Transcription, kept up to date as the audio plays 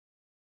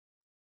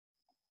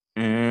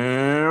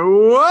And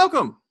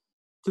welcome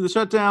to the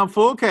Shutdown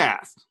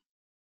Fullcast.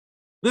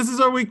 This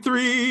is our Week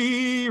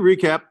 3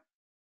 recap.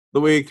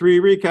 The Week 3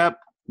 recap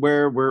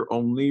where we're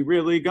only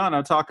really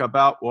gonna talk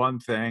about one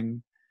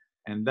thing,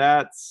 and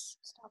that's...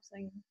 Stop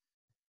singing.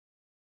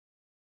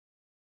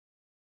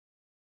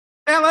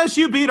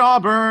 LSU beat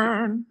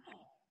Auburn.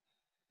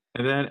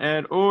 And then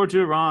Ed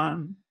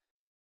Orgeron.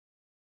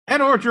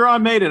 Ed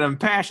Orgeron made an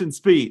impassioned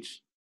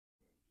speech.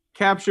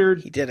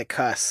 Captured... He did a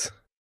cuss.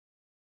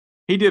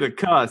 He did a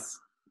cuss.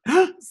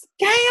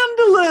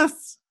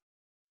 Scandalous!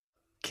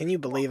 Can you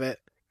believe it?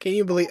 Can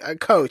you believe a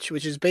coach,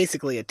 which is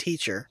basically a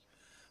teacher,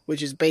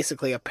 which is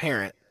basically a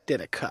parent,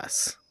 did a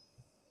cuss?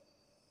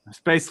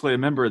 It's basically a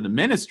member of the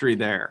ministry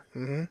there.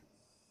 Mm-hmm.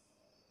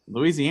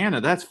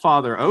 Louisiana, that's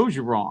Father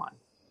Orgeron.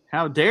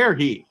 How dare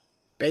he?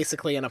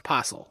 Basically an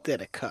apostle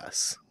did a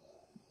cuss.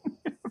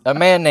 A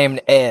man named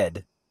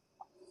Ed.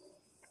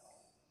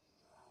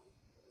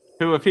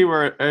 Who, if he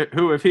were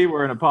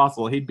an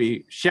apostle, he'd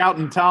be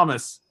shouting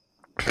Thomas.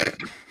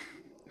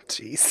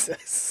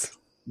 Jesus.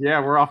 Yeah,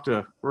 we're off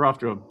to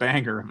a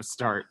banger of a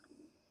start.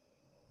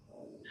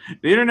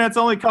 The internet's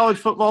only college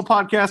football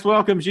podcast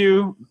welcomes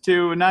you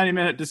to a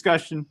 90-minute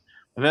discussion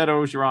of Ed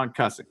Orgeron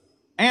cussing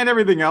and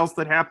everything else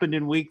that happened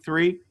in Week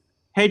 3.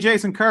 Hey,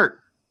 Jason Kurt,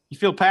 you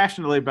feel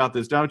passionately about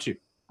this, don't you?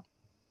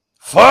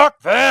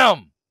 Fuck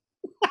them!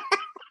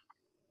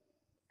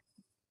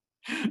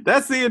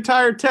 That's the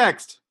entire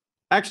text.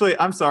 Actually,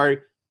 I'm sorry.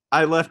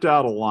 I left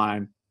out a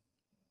line.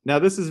 Now,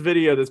 this is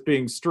video that's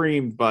being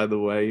streamed, by the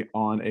way,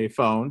 on a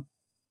phone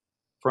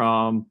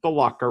from the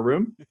locker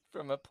room.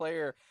 From a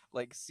player,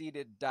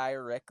 seated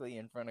directly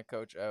in front of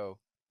Coach O.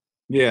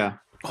 Yeah.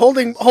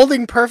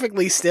 Holding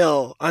perfectly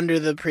still under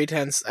the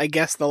pretense, I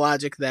guess the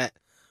logic that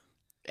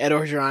Ed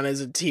Orgeron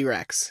is a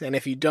T-Rex, and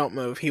if you don't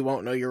move, he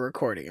won't know you're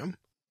recording him.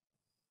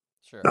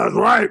 Sure. That's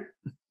right.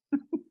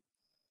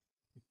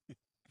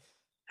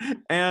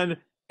 And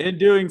in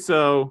doing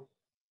so,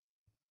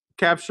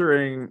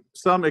 capturing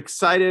some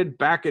excited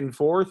back and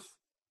forth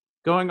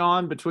going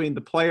on between the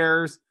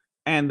players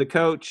and the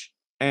coach,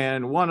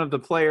 and one of the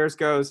players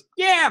goes,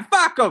 "Yeah,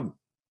 fuck him."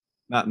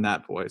 Not in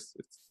that voice.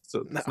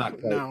 It's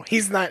not. No,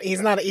 he's not a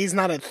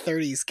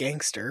 30s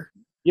gangster.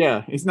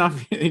 Yeah, he's not.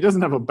 He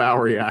doesn't have a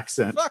Bowery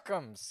accent. Fuck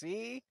them,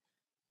 see?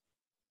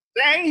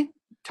 Hey,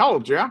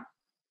 told ya.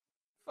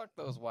 Fuck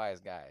those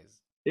wise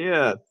guys.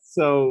 Yeah.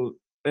 So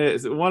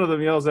one of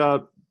them yells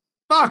out,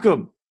 "Fuck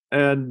him!"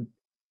 And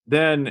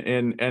then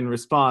in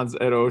response,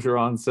 Ed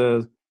Orgeron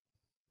says,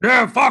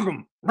 "Yeah, fuck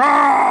him!"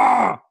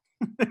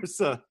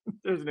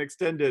 There's an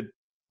extended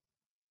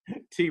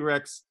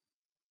T-Rex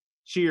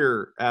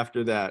cheer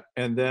after that,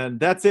 and then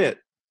that's it.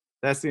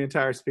 That's the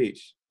entire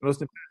speech.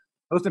 Most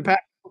impactful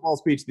football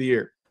speech of the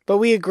year. But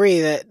we agree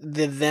that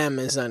the them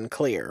is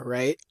unclear,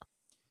 right?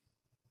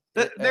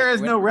 There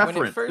is no reference.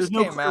 When it first There's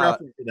no came clear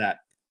out, reference to that.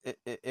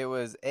 It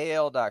was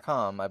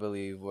AL.com, I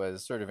believe,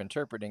 was sort of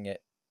interpreting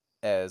it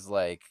as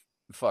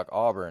fuck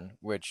Auburn,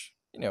 which,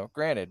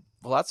 granted,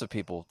 lots of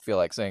people feel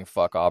like saying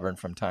fuck Auburn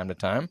from time to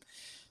time.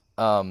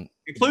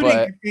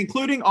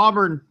 Including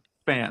Auburn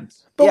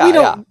fans. But we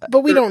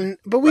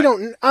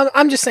don't.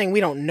 I'm just saying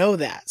we don't know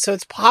that. So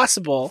it's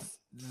possible.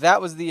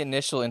 That was the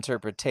initial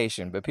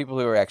interpretation, but people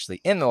who were actually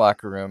in the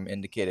locker room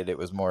indicated it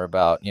was more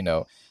about,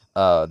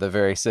 the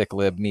very sick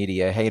lib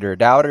media hater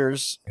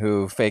doubters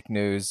who fake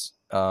news,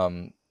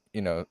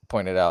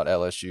 pointed out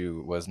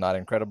LSU was not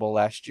incredible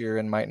last year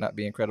and might not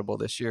be incredible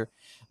this year.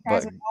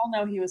 Guys, we all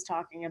know he was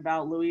talking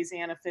about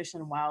Louisiana Fish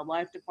and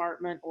Wildlife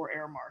Department or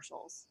air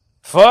marshals.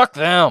 Fuck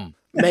them.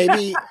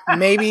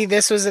 Maybe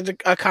this was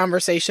a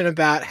conversation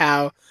about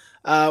how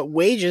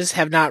wages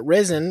have not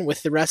risen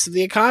with the rest of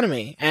the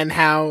economy and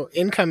how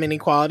income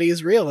inequality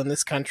is real in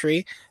this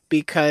country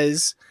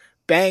because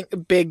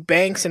big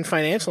banks and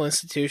financial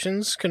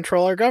institutions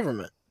control our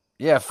government.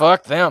 Yeah,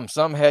 fuck them.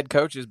 Some head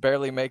coaches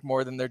barely make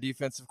more than their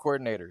defensive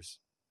coordinators.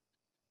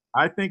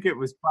 I think it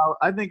was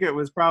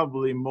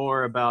probably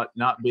more about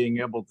not being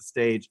able to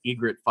stage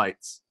egret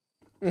fights.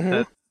 Mm-hmm.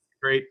 That's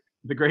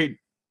the great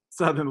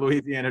Southern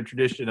Louisiana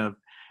tradition of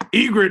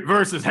egret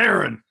versus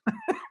heron.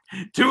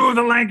 Two of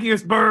the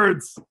lankiest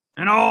birds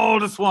in all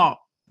the swamp.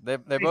 They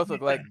both look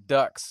like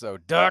ducks, so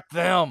duck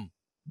them.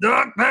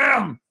 Duck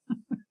them.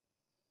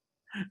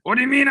 What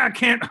do you mean I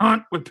can't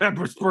hunt with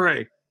pepper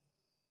spray?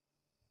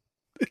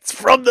 It's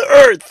from the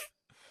earth.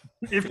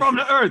 It's from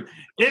the earth.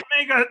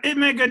 It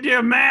make a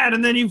deer mad,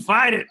 and then you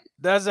fight it.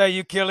 That's how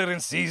you kill it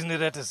and season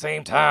it at the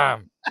same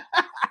time.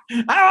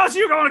 How else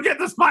you gonna get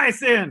the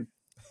spice in?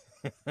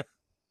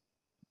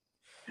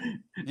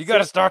 You got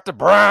to start the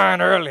brine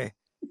early.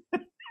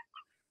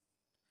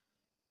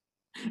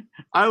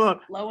 I love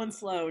low and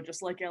slow,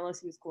 just like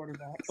LSU's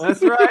quarterbacks.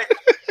 That's right.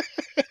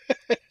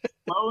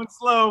 Low and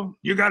slow.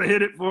 You got to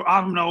hit it for, I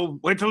don't know,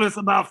 wait till it's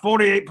about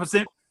 48%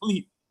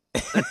 complete.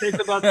 That takes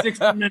about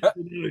 60 minutes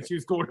to do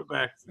LSU's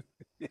quarterbacks.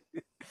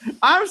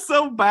 I'm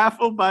so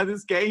baffled by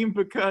this game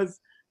because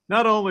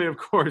not only, of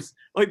course,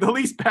 the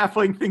least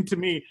baffling thing to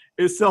me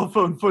is cell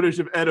phone footage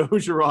of Ed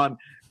Orgeron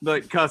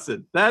like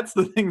cussing. That's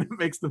the thing that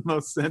makes the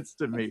most sense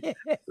to me.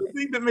 The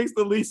thing that makes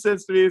the least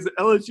sense to me is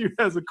LSU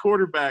has a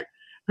quarterback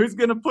who's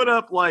going to put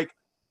up like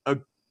a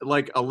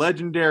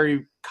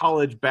legendary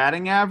college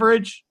batting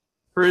average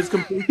for his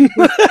completion.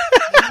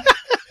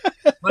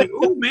 Like,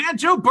 oh man,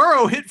 Joe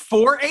Burrow hit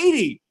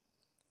 480,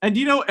 and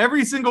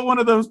every single one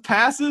of those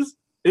passes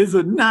is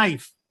a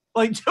knife.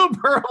 Like Joe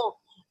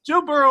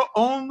Burrow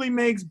only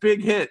makes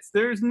big hits.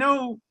 There's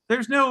no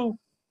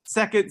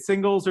second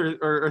singles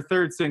or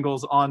third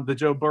singles on the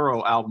Joe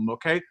Burrow album,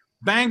 okay?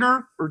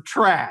 Banger or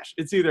trash.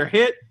 It's either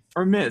hit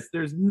or miss.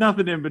 There's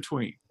nothing in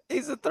between.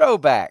 He's a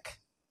throwback,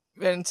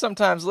 and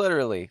sometimes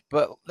literally.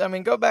 But, I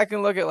mean, go back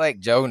and look at, like,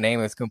 Joe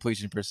Namath's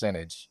completion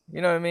percentage.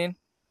 You know what I mean?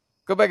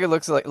 Go back and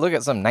look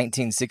at some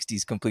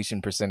 1960s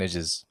completion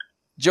percentages.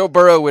 Joe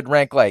Burrow would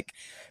rank, like,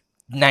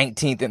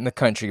 19th in the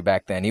country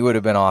back then. He would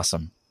have been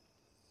awesome.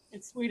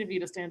 It's sweet of you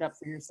to stand up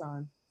for your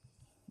son.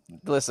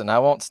 Listen, I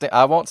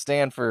won't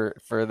stand for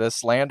this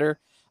slander.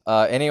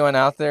 Anyone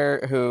out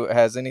there who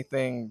has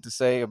anything to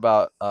say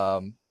about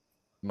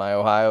my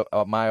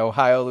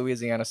Ohio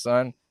Louisiana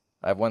son,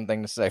 I have one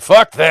thing to say: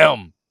 fuck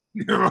them.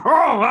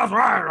 Oh, that's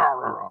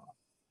right.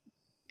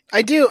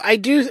 I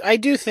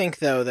do think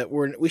though that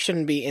we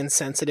shouldn't be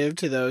insensitive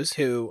to those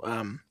who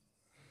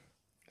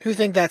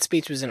think that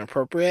speech was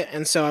inappropriate,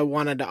 and so I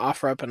wanted to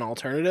offer up an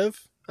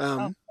alternative. Fuck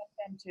them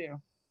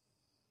too.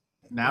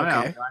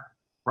 Now,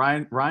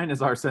 Ryan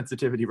is our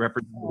sensitivity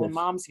representative. And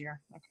Mom's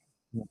here.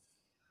 Okay.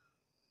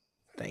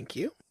 Thank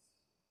you.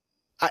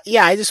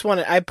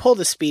 I pulled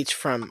a speech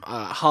from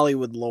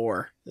Hollywood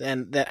Lore,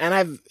 and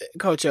I've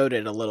Coach O'd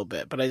it a little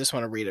bit, but I just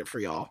want to read it for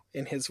y'all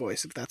in his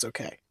voice, if that's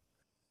okay.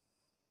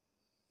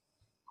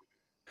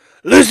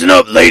 Listen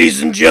up,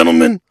 ladies and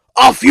gentlemen.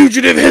 Our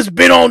fugitive has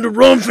been on the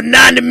run for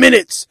 90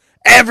 minutes.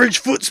 Average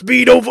foot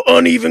speed over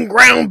uneven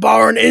ground,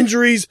 barring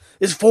injuries,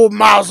 is 4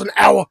 miles an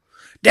hour.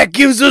 That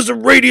gives us a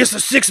radius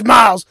of 6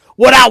 miles.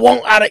 What I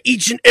want out of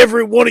each and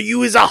every one of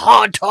you is a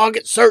hard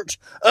target search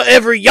of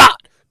every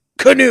yacht,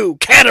 canoe,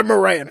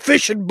 catamaran,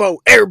 fishing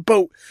boat,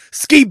 airboat,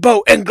 ski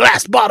boat, and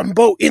glass bottom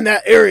boat in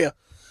that area.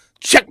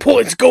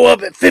 Checkpoints go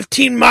up at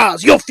 15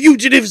 miles. Your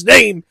fugitive's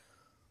name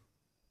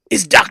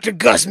is Dr.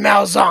 Gus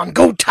Malzahn.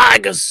 Go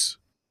Tigers!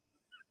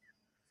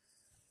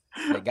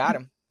 They got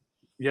him.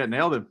 Yeah,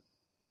 nailed him.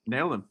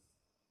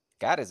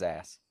 Got his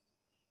ass.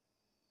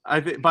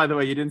 By the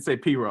way, you didn't say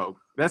P-Rogue.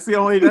 That's the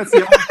only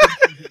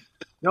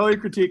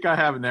critique I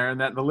have in there, and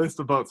that the list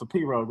of boats of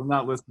P-Rogue was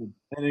not listed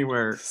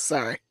anywhere.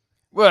 Sorry.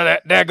 Well,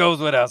 that goes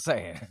without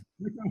saying.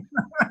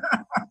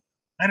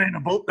 That ain't a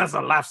boat, that's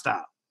a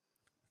lifestyle.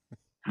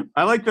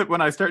 I like that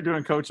when I start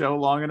doing Coach O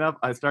long enough,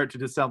 I start to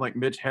just sound like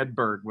Mitch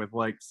Hedberg with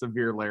like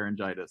severe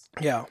laryngitis.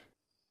 Yeah.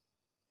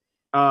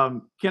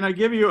 Can I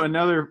give you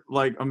another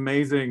like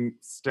amazing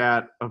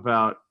stat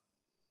about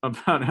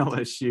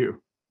LSU?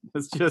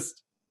 It's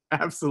just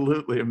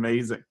absolutely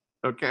amazing.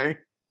 Okay,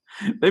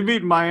 they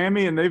beat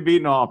Miami and they've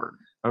beaten Auburn.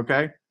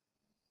 Okay,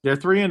 they're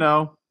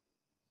 3-0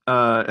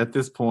 at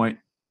this point.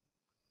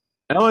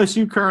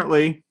 LSU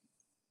currently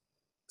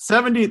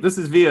 70. This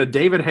is via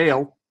David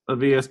Hale of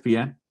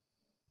ESPN.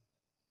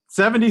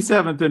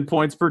 77th in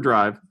points per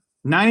drive,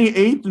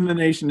 98th in the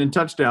nation in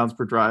touchdowns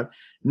per drive,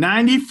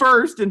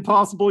 91st in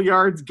possible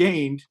yards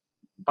gained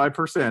by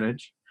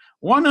percentage,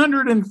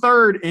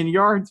 103rd in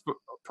yards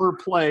per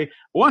play,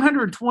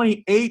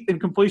 128th in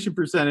completion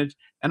percentage,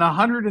 and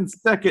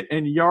 102nd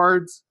in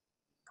yards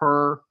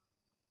per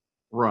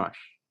rush.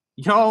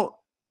 Y'all,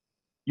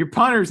 your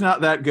punter's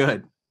not that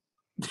good.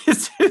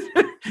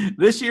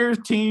 This year's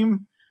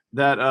team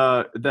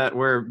that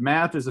where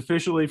math is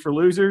officially for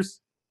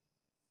losers,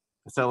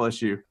 it's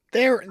LSU.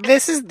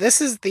 This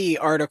is the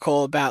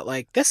article about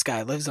like this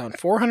guy lives on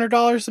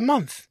 $400 a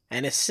month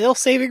and is still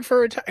saving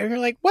for retirement. And you're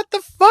like, what the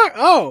fuck?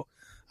 Oh,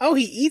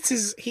 he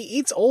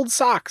eats old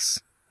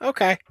socks.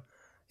 Okay,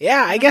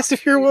 yeah, I guess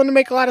if you're willing to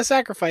make a lot of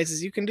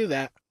sacrifices, you can do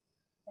that.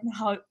 I don't know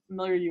how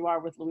familiar you are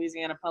with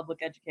Louisiana public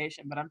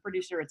education, but I'm pretty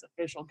sure it's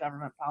official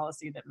government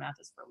policy that math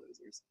is for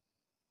losers.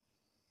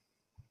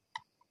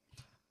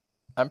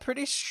 I'm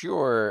pretty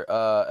sure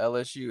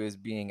LSU is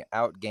being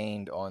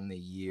outgained on the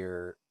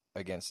year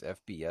against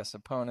FBS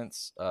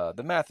opponents.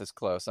 The math is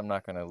close. I'm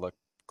not going to look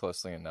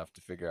closely enough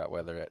to figure out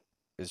whether it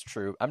is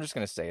true. I'm just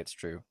going to say it's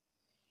true.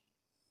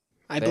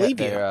 I believe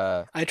you.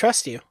 I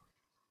trust you.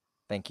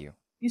 Thank you.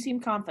 You seem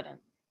confident.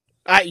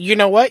 You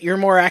know what? You're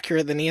more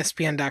accurate than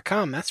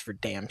ESPN.com. That's for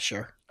damn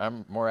sure.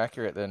 I'm more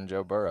accurate than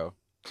Joe Burrow.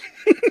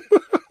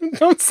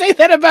 Don't say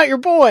that about your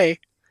boy.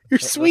 Your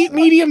sweet,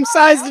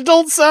 medium-sized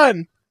adult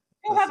son.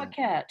 He'll have a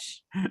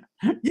catch.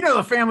 You know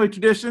the family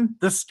tradition,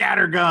 the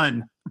scatter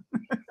gun.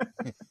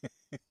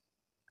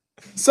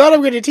 Son,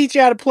 I'm going to teach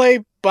you how to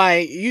play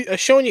by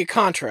showing you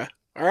Contra.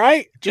 All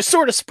right? Just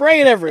sort of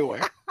spray it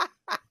everywhere.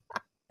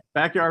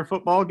 Backyard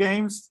football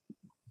games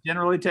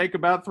generally take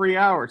about 3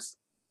 hours.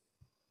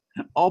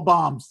 All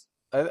bombs.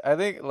 I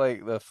think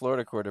like the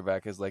Florida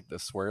quarterback is like the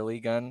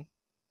swirly gun.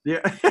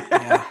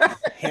 Yeah.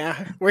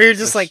 Yeah. Where you're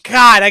just like,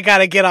 God, I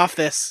gotta get off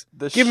this.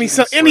 Give me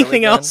shitty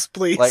anything swirly gun. else,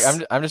 please. Like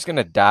I'm just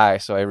gonna die,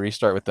 so I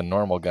restart with the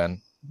normal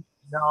gun.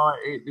 No,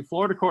 the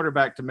Florida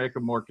quarterback, to make a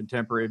more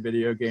contemporary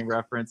video game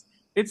reference,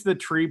 it's the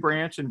tree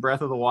branch in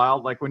Breath of the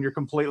Wild. Like when you're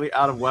completely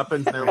out of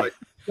weapons, and they're like,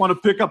 want to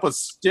pick up a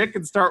stick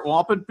and start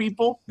whomping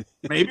people?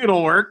 Maybe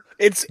it'll work.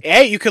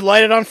 Hey, you could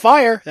light it on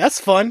fire.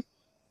 That's fun.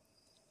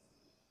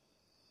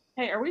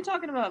 Hey, are we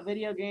talking about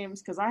video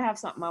games? Because I have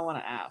something I want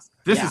to ask.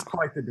 This is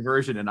quite the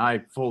diversion, and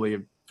I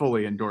fully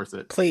endorse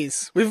it.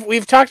 Please.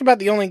 We've talked about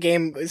the only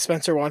game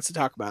Spencer wants to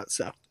talk about,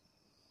 so.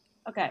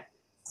 Okay.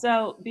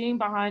 So, being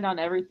behind on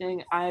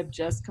everything, I have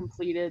just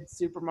completed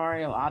Super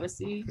Mario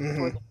Odyssey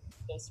for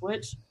the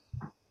Switch.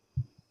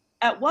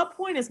 At what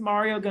point is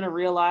Mario going to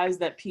realize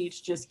that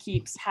Peach just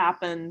keeps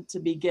happen to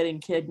be getting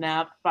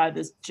kidnapped by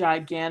this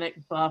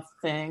gigantic buff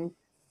thing?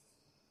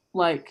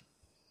 Like,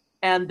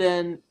 and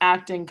then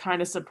acting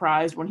kind of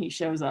surprised when he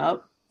shows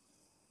up?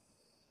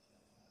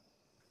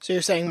 So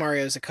you're saying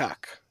Mario's a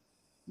cuck?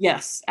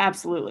 Yes,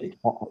 absolutely.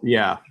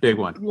 Yeah, big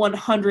one.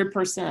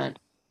 100%.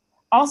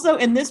 Also,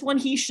 in this one,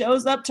 he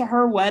shows up to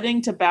her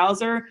wedding to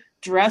Bowser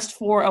dressed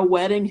for a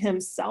wedding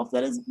himself.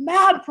 That is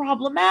mad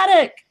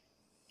problematic.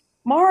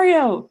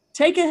 Mario,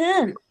 take a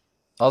hint.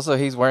 Also,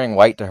 he's wearing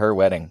white to her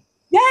wedding.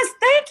 Yes,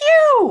 thank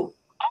you.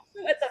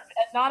 Also,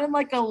 not in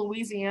like a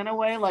Louisiana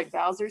way, like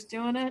Bowser's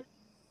doing it.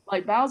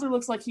 Like Bowser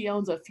looks like he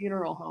owns a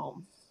funeral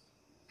home.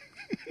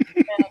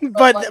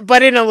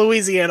 but in a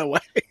Louisiana way.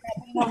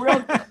 in a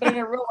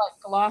real like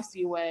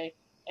glossy way.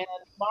 And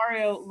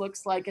Mario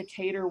looks like a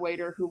cater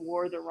waiter who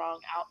wore the wrong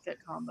outfit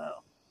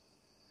combo.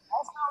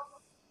 Also,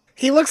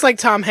 he looks like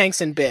Tom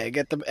Hanks in Big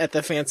at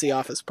the fancy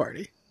office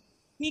party.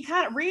 He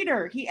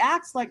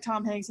acts like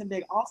Tom Hanks in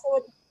Big. Also,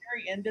 at the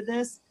very end of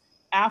this,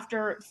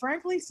 after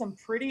frankly some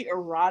pretty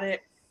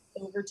erotic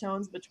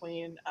overtones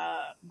between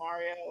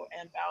Mario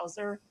and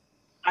Bowser,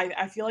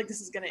 I feel like this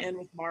is going to end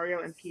with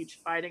Mario and Peach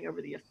fighting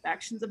over the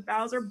affections of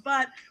Bowser,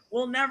 but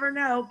we'll never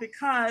know,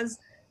 because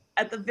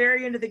at the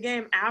very end of the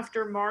game,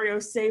 after Mario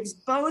saves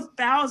both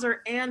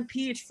Bowser and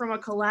Peach from a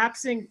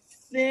collapsing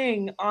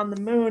thing on the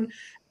moon,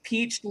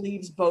 Peach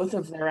leaves both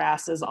of their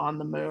asses on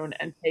the moon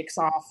and takes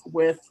off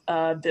with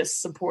this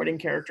supporting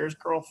character's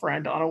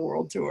girlfriend on a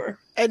world tour.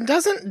 And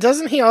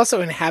doesn't he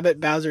also inhabit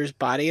Bowser's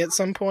body at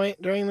some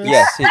point during this?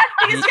 Yes,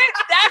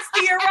 that's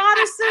the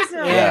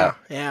eroticism.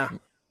 Yeah.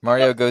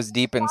 Mario goes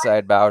deep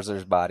inside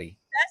Bowser's body.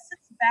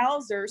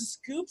 Bowser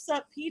scoops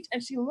up Peach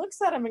and she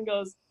looks at him and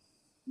goes,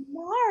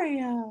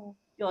 Mario.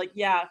 You're like,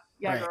 yeah,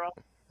 right. Girl.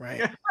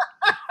 Right.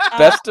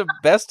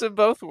 Best of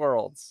both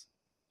worlds.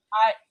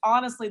 I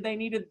honestly, they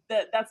needed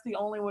that. That's the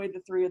only way the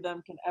three of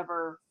them can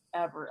ever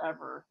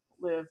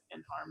live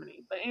in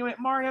harmony. But anyway,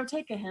 Mario,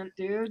 take a hint,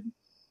 dude.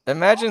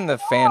 Imagine the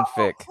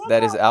fanfic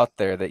that is out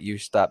there that you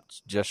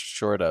stopped just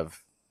short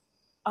of.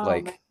 No,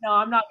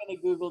 I'm not going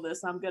to Google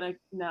this.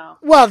 No.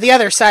 Well, the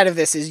other side of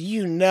this is,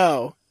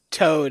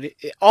 Toad,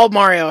 all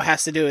Mario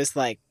has to do is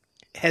like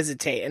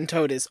hesitate, and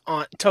Toad is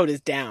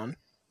down.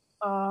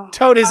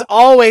 Toad is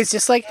always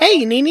just like, hey,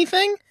 you need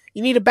anything?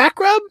 You need a back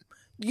rub?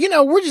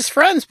 We're just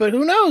friends, but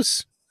who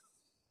knows?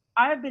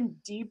 I have been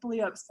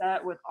deeply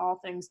upset with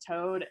all things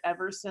Toad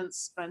ever since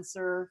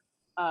Spencer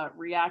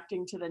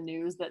reacting to the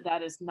news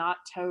that is not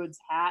Toad's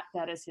hat,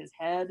 that is his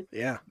head.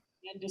 Yeah.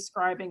 And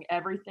describing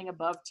everything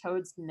above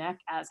Toad's neck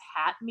as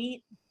hat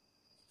meat.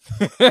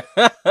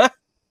 It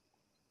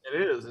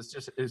is.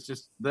 It's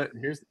just that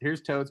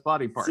here's Toad's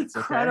body parts. It's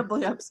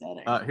incredibly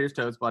upsetting. Here's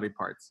Toad's body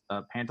parts.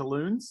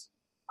 Pantaloons,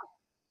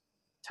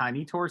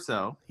 tiny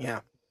torso,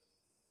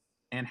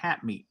 and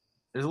hat meat.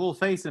 There's a little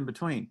face in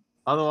between.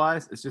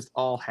 Otherwise, it's just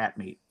all hat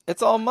meat.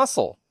 It's all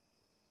muscle.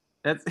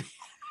 That's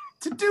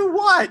to do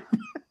what?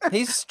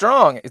 He's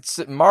strong. It's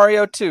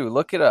Mario 2.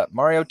 Look it up.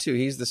 Mario 2.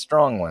 He's the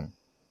strong one.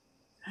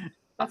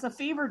 That's a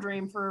fever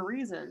dream for a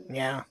reason.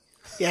 Yeah.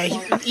 Yeah,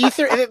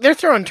 they're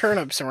throwing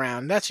turnips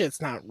around. That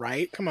shit's not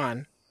right. Come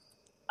on.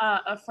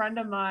 A friend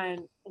of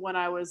mine, when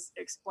I was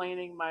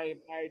explaining my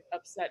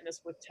upsetness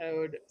with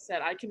Toad,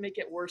 said I can make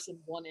it worse in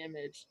one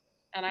image.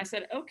 And I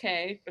said,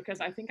 okay,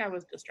 because I think I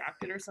was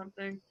distracted or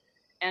something.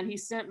 And he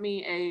sent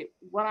me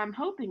what I'm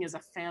hoping is a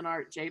fan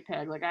art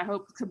JPEG. Like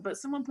but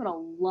someone put a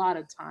lot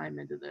of time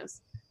into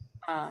this.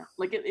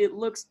 It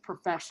looks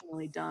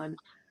professionally done.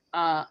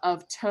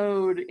 Of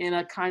Toad in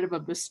a kind of a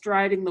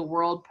bestriding the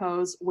world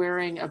pose,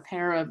 wearing a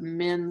pair of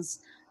men's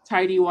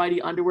tighty-whitey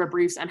underwear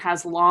briefs, and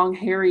has long,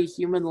 hairy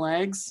human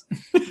legs.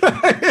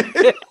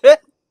 The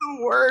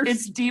worst.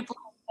 It's deeply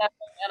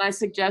upsetting, and I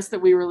suggest that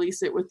we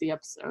release it with the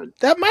episode.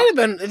 That might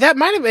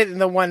have been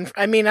the one.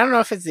 I mean, I don't know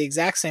if it's the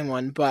exact same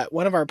one, but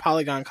one of our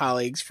Polygon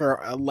colleagues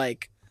for a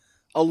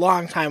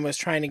long time was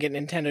trying to get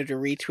Nintendo to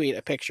retweet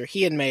a picture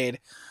he had made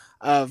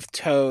of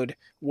Toad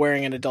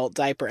wearing an adult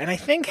diaper, and I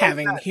think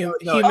having human.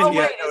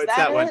 It's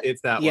that one.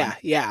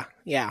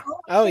 Yeah.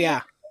 Oh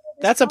yeah.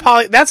 That's a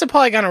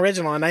Polygon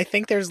original, and I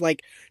think there's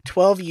like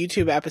 12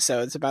 YouTube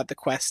episodes about the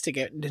quest to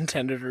get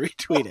Nintendo to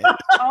retweet it.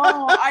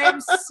 Oh, I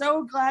am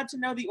so glad to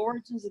know the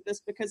origins of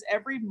this, because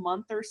every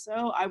month or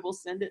so I will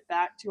send it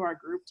back to our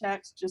group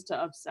text just to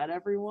upset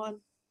everyone,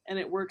 and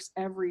it works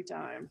every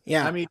time.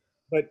 Yeah. I mean,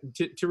 but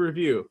to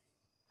review,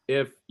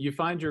 if you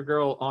find your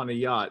girl on a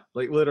yacht,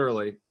 like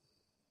literally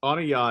on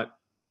a yacht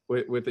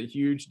with a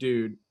huge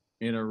dude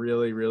in a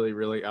really, really,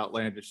 really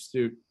outlandish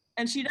suit,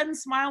 And she doesn't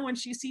smile when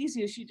she sees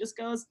you. She just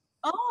goes,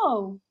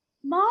 "Oh,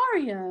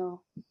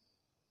 Mario."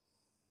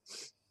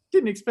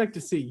 didn't expect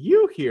to see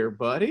you here,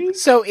 buddy.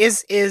 So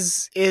is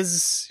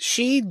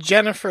she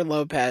Jennifer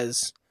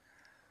Lopez,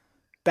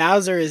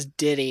 Bowser is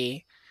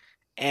Diddy,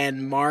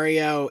 and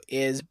Mario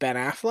is Ben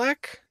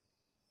Affleck?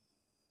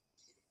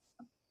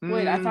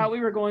 Wait, I thought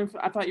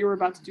I thought you were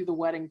about to do the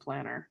wedding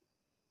planner,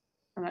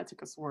 and that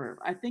took a swerve.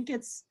 I think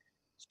it's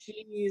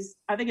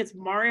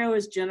Mario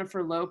is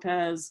Jennifer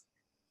Lopez,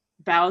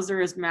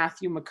 Bowser is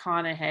Matthew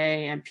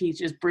McConaughey, and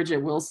Peach is Bridget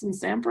Wilson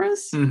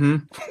Sampras. Mm-hmm.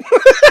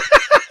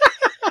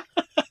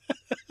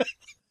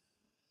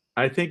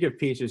 I think if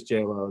Peach is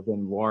J-Lo,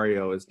 then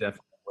Wario is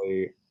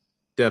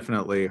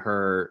definitely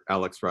her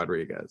Alex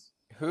Rodriguez.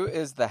 Who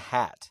is the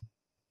hat?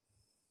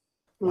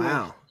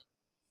 Wow.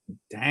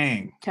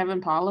 Dang.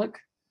 Kevin Pollak.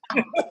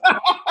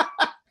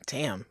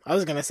 Damn. I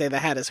was gonna say the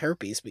hat is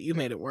herpes, but you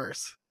made it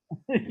worse.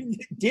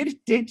 Did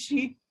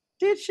she?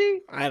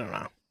 I don't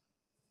know.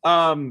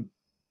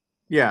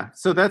 Yeah,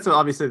 so that's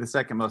obviously the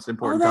second most Oh,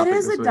 important that topic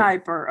is this a week.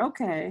 diaper.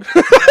 Okay.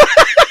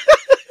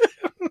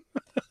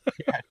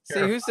 See,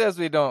 who says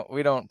we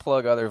don't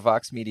plug other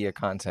Vox Media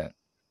content?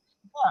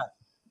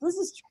 This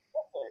is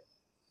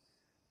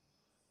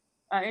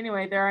terrific.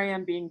 Anyway, there I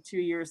am being 2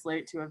 years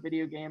late to a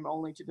video game,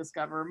 only to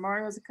discover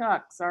Mario's a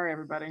cuck. Sorry,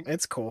 everybody.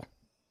 It's cool.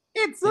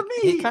 It's a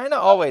He me. kind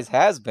of always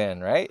has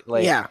been, right?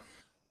 Like, yeah.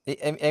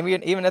 I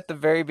mean, even at the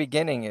very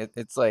beginning,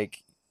 it's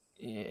like,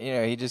 you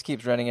know, he just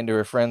keeps running into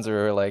her friends who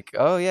are like,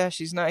 "Oh yeah,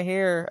 she's not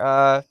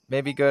here.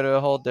 Maybe go to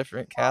a whole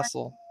different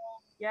castle."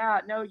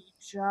 Yeah, no, you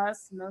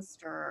just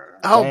missed her.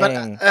 Oh,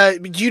 Dang.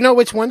 but do you know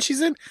which one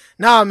she's in?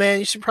 Nah, man,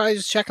 you should probably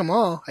just check them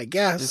all, I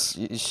guess.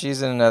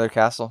 She's in another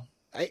castle.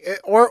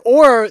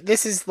 Or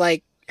this is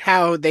like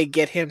how they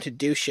get him to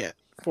do shit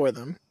for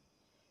them.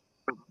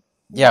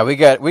 Yeah, we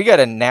got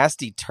a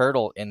nasty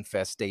turtle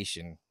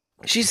infestation.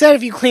 She said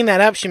if you clean that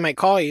up, she might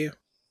call you.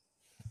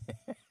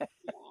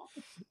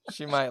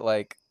 She might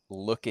like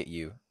look at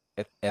you,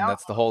 and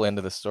that's the whole end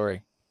of the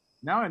story.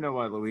 Now I know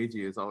why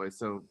Luigi is always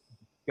so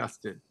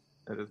disgusted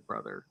at his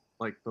brother.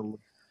 Like the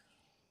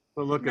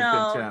look of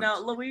contempt. No,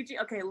 Luigi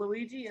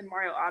in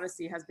Mario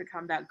Odyssey has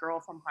become that girl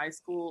from high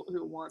school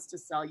who wants to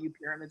sell you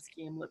Pyramid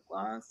Scheme lip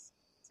gloss.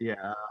 Yeah.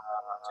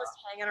 Just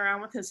hanging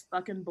around with his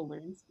fucking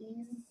balloon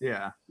scheme.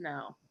 Yeah.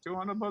 No. Do you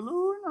want a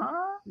balloon,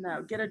 huh?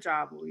 No, get a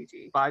job,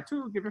 Luigi. Buy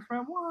two, give your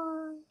friend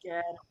one.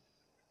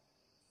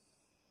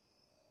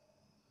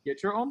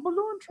 Get your own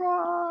balloon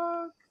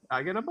truck.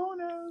 I get a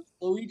bonus.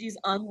 Luigi's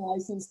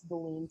unlicensed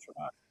balloon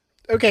truck.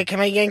 Okay, can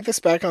I yank this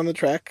back on the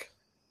track?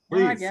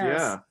 Please, I guess.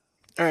 yeah.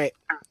 All right.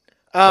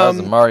 That was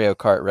a Mario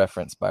Kart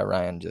reference by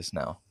Ryan just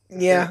now.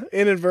 Yeah,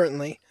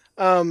 inadvertently.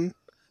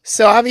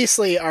 So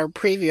obviously our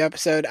preview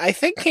episode, I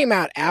think, came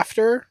out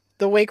after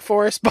the Wake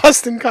Forest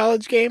Boston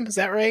College game. Is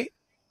that right?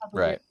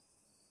 Right.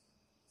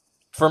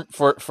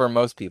 For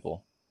most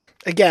people.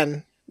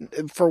 Again,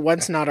 for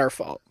once not our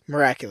fault,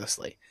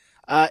 miraculously.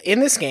 In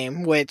this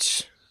game,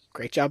 which,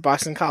 great job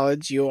Boston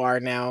College, you are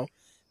now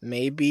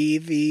maybe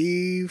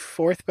the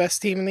fourth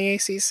best team in the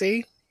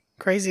ACC.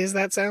 Crazy as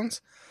that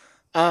sounds.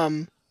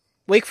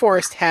 Wake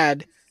Forest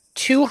had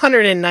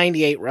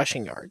 298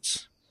 rushing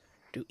yards.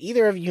 Do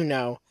either of you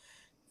know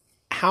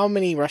how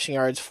many rushing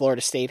yards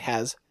Florida State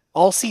has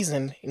all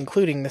season,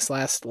 including this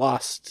last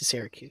loss to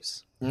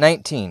Syracuse?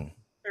 19.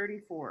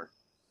 34.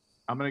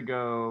 I'm going to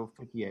go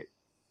 58.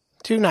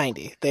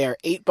 290. They are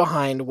 8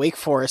 behind Wake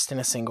Forest in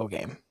a single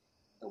game.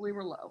 But we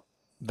were low.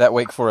 That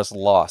Wake Forest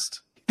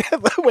lost.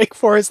 Wake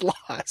Forest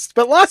lost,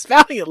 but lost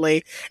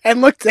valiantly and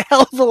looked a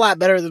hell of a lot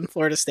better than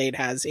Florida State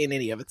has in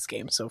any of its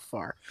games so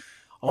far.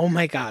 Oh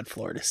my God,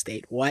 Florida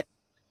State, what?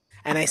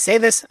 And I say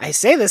this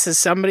as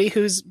somebody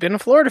who's been a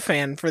Florida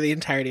fan for the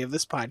entirety of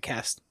this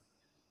podcast.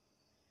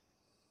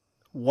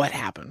 What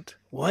happened?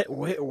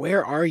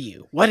 Where are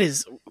you? What?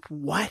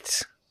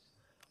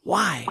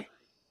 Why?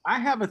 I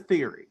have a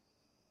theory.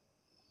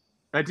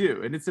 I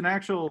do, and it's an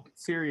actual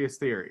serious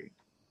theory,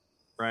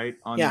 right?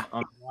 On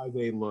why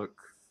they look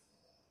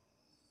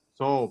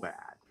so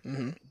bad.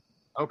 Mm-hmm.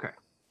 Okay.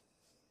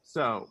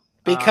 So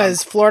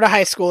because Florida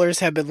high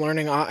schoolers have been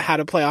learning how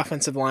to play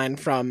offensive line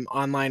from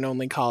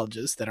online-only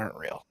colleges that aren't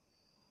real.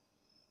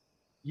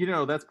 You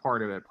know, that's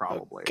part of it,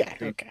 probably.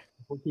 Okay.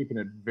 We're keeping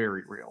it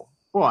very real,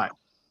 but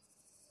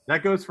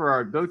that goes for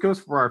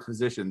our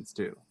physicians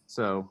too.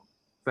 So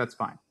that's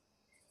fine.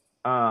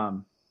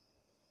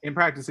 In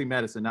practicing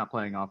medicine, not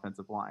playing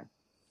offensive line,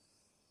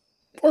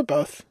 or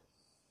both.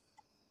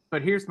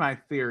 But here's my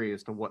theory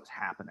as to what's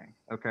happening.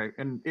 Okay,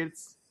 and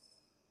it's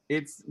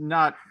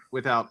not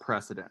without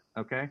precedent.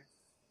 Okay.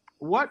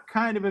 what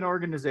kind of an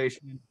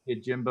organization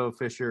did Jimbo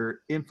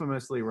Fisher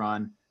infamously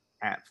run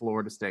at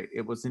Florida State?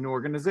 It was an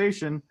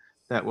organization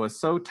that was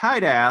so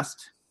tight-assed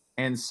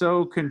and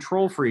so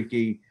control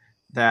freaky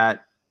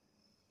that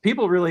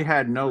people really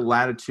had no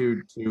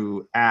latitude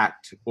to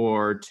act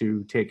or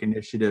to take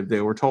initiative.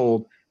 They were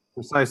told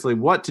precisely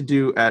what to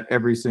do at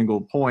every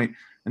single point.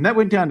 And that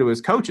went down to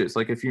his coaches.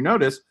 Like, if you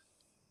notice,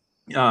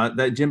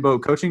 that Jimbo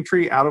coaching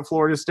tree out of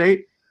Florida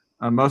State,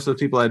 most of the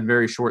people had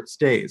very short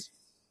stays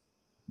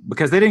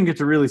because they didn't get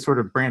to really sort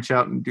of branch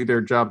out and do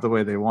their job the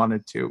way they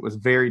wanted to. It was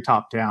very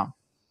top down.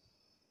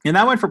 And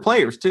that went for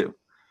players too.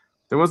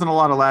 There wasn't a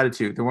lot of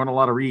latitude. There weren't a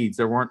lot of reads.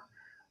 There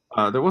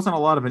wasn't a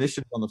lot of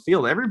initiative on the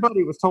field.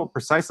 Everybody was told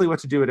precisely what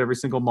to do at every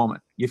single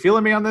moment. You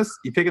feeling me on this?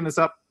 You picking this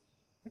up?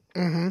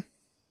 Mm-hmm.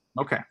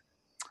 Okay.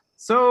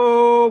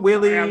 So,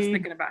 Willie. I was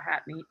thinking about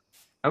hat meat.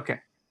 Okay.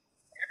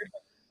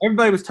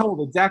 Everybody was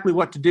told exactly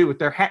what to do with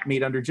their hat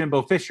meat under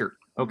Jimbo Fisher.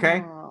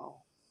 Okay. Oh.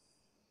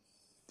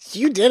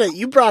 You did it.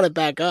 You brought it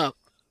back up.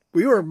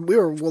 We were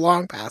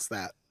long past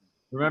that.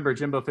 Remember,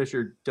 Jimbo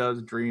Fisher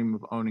does dream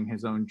of owning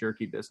his own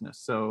jerky business.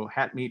 So,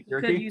 hat meat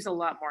jerky. Could use a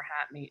lot more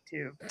hat meat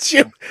too.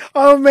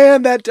 Oh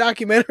man, that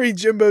documentary,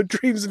 Jimbo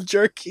Dreams of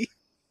Jerky.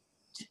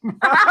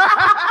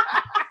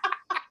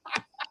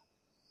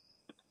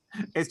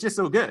 It's just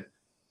so good.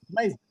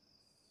 Amazing.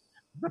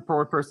 The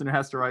poor person who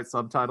has to write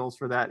subtitles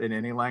for that in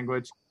any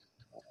language.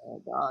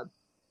 Oh, God.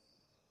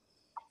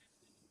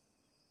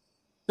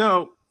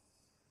 So,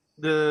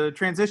 the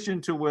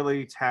transition to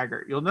Willie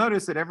Taggart. You'll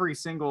notice that every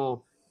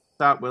single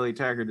stop Willie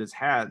Taggart has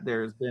had,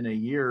 there's been a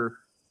year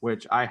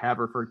which I have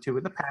referred to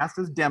in the past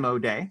as Demo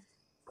Day.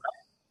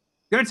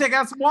 Gonna take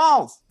out some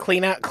walls.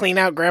 Clean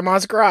out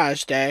Grandma's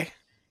garage day.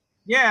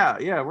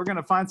 Yeah. We're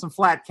gonna find some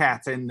flat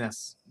cats in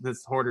this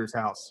hoarder's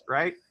house,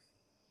 right?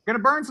 We're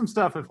gonna burn some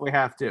stuff if we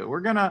have to. We're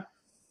gonna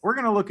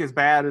look as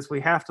bad as we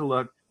have to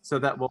look so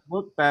that we'll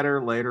look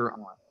better later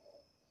on.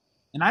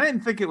 And I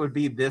didn't think it would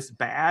be this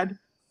bad,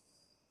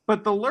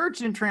 but the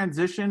lurch and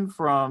transition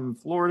from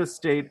Florida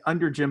State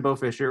under Jimbo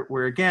Fisher,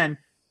 where again,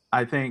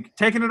 I think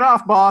taking it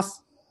off,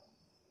 boss,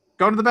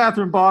 go to the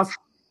bathroom, boss,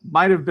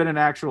 might have been an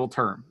actual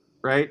term,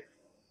 right?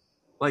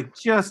 Like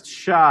just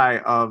shy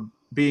of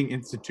being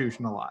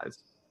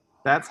institutionalized.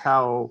 That's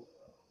how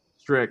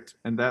strict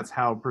and that's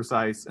how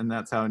precise and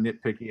that's how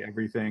nitpicky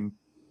everything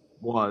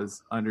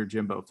was under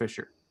Jimbo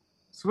Fisher.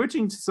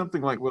 Switching to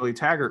something like Willie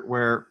Taggart,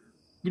 where,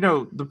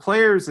 the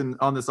players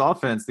on this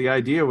offense, the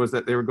idea was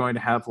that they were going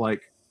to have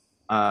like,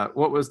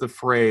 what was the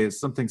phrase?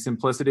 Something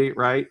simplicity,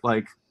 right?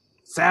 Like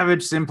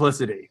savage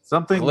simplicity.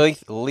 Something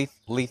lethal.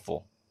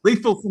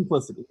 Lethal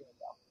simplicity.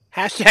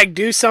 #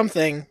 do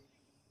something.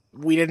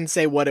 We didn't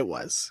say what it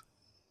was.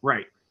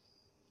 Right.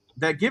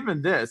 That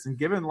given this and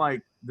given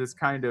like this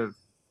kind of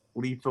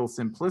lethal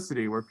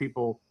simplicity where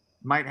people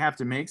might have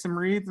to make some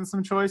reads and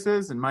some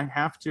choices and might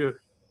have to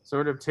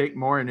sort of take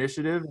more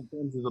initiative in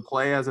terms of the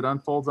play as it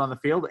unfolds on the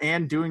field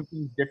and doing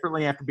things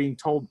differently after being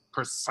told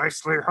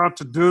precisely how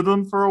to do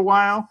them for a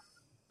while,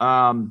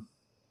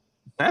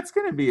 that's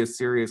going to be a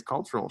serious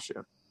cultural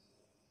shift.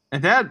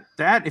 And that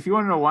if you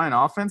want to know why an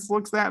offense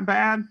looks that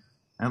bad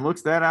and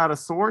looks that out of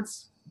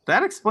sorts,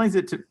 that explains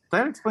it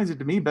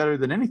to me better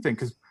than anything,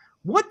 because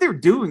what they're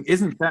doing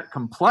isn't that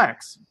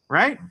complex,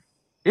 right?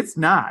 It's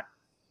not.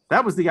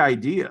 That was the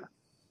idea.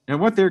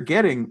 And what they're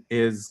getting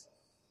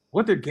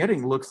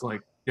looks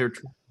like they're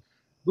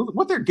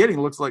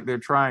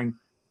trying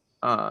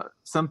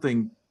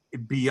something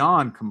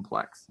beyond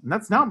complex. And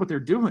that's not what they're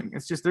doing.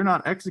 It's just they're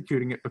not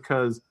executing it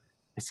because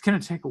it's going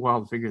to take a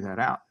while to figure that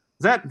out.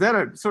 Is that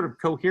a sort of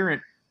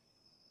coherent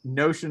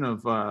notion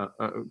of a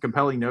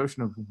compelling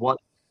notion of what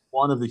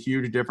one of the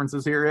huge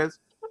differences here is?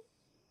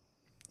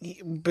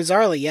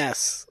 Bizarrely,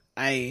 yes.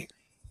 Are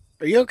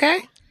you okay?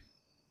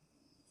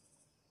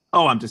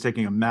 Oh, I'm just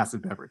taking a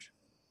massive beverage.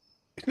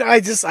 No, I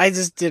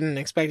just didn't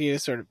expect you to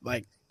sort of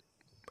like,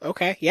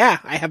 okay, yeah,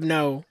 I don't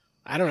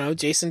know.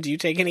 Jason, do you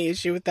take any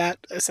issue with that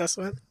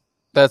assessment?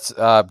 That's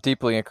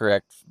deeply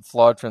incorrect,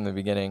 flawed from the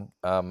beginning.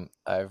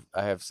 I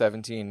have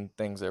 17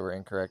 things that were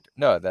incorrect.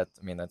 No, I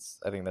think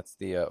that's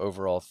the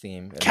overall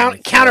theme.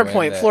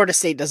 Counterpoint: Florida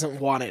State doesn't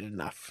want it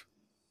enough.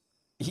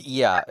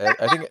 Yeah,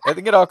 I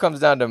think it all comes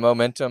down to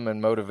momentum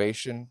and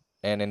motivation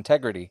and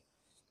integrity.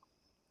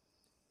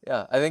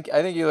 Yeah, I think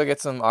you look at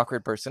some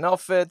awkward personnel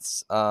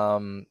fits.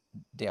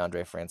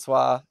 DeAndre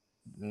Francois,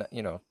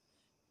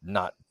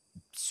 not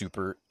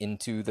super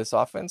into this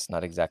offense,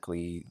 not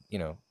exactly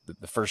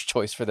the first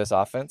choice for this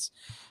offense,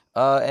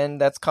 and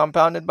that's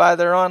compounded by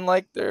they're on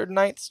like their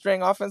 9th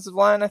string offensive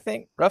line, I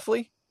think,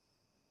 roughly,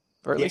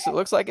 or at least it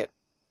looks like it.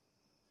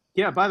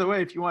 Yeah, by the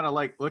way, if you want to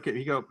look at,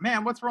 you go,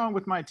 man, what's wrong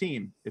with my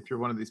team? If you're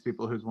one of these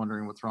people who's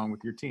wondering what's wrong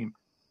with your team,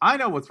 I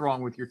know what's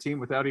wrong with your team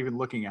without even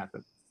looking at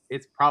them.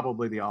 It's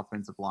probably the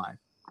offensive line.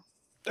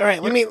 All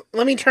right, let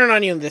me turn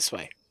on you this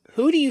way.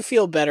 Who do you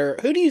feel better?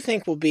 Who do you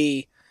think will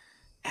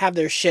have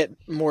their shit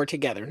more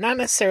together? Not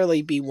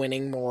necessarily be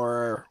winning more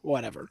or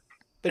whatever,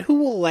 but who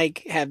will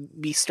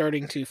be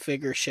starting to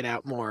figure shit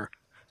out more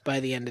by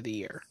the end of the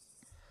year?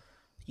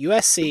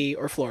 USC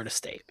or Florida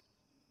State?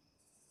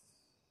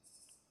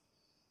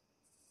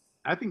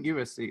 I think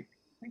USC. I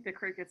think the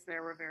crickets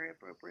there were very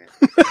appropriate.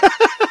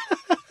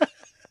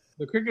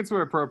 The crickets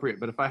were appropriate,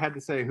 but if I had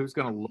to say who's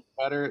going to look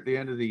better at the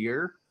end of the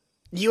year,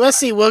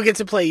 USC will get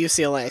to play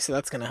UCLA, so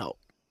that's going to help.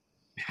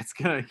 it's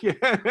going to.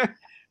 Yeah.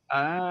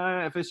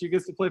 FSU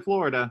gets to play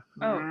Florida.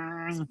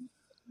 Oh.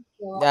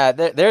 Yeah,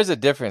 there's a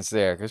difference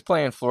there because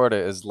playing Florida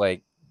is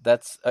like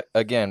that's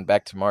again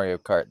back to Mario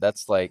Kart.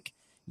 That's like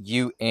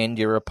you and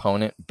your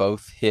opponent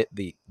both hit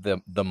the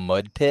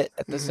mud pit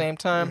at the same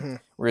time,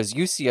 whereas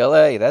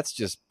UCLA, that's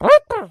just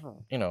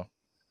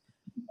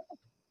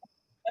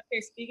Okay,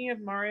 speaking of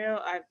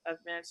Mario, I've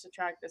managed to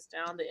track this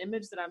down. The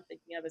image that I'm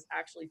thinking of is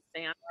actually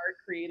fan art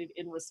created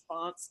in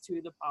response to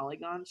the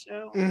Polygon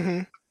show.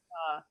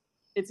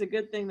 It's a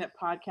good thing that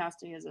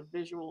podcasting is a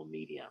visual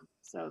medium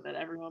so that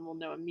everyone will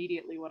know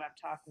immediately what I'm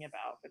talking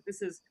about. But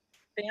this is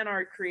fan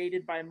art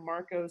created by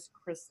Marcos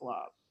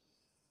Krislov.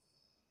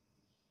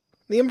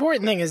 The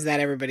important thing is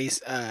that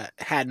everybody's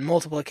had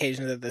multiple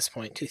occasions at this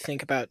point to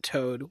think about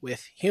Toad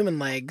with human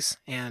legs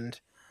and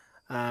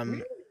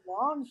Really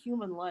long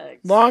human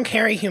legs. long,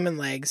 hairy human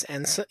legs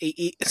and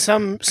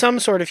some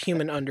sort of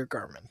human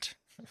undergarment.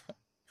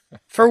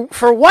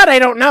 For what, I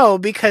don't know,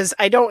 because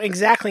I don't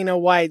exactly know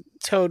why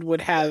Toad would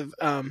have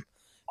an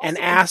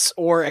ass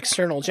or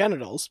external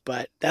genitals,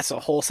 but that's a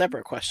whole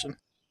separate question.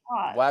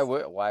 Why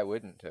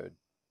wouldn't Toad?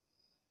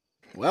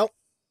 Well,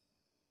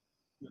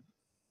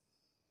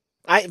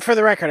 for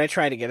the record, I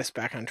tried to get us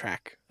back on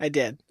track. I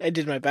did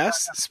my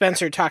best.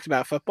 Spencer talked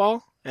about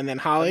football, and then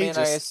Holly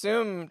I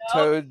assume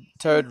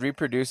Toad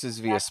reproduces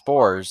via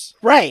spores.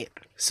 Right.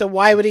 So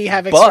why would he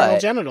have external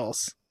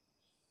genitals?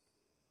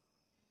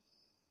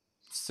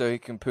 So he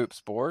can poop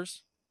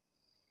spores?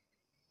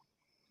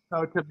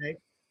 So to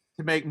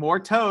make more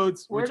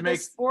toads,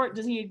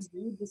 does he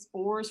exude the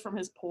spores from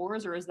his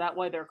pores, or is that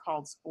why they're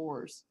called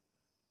spores?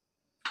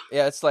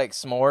 Yeah, it's like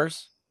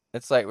s'mores.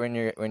 It's like when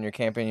you're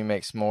camping, you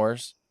make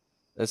s'mores.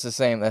 It's the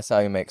same. That's how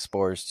you make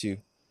spores too.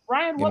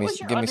 Ryan,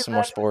 give me some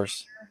more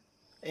spores.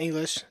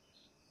 English.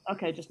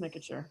 Okay, just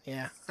making sure.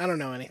 Yeah, I don't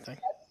know anything.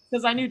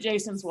 Because I knew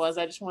Jason's was.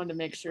 I just wanted to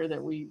make sure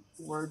that we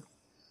were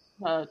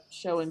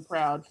showing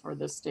proud for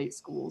the state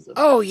schools.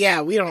 Oh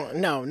yeah, we don't.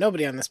 No,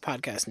 nobody on this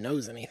podcast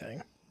knows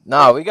anything.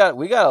 No, we got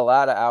a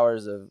lot of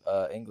hours of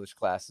English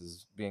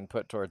classes being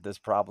put toward this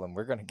problem.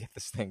 We're gonna get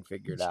this thing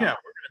figured out. Yeah,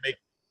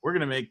 we're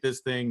gonna make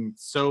this thing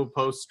so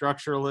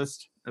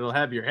post-structuralist it'll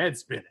have your head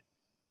spinning.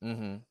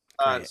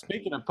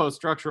 Speaking of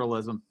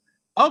post-structuralism,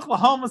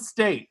 Oklahoma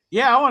State.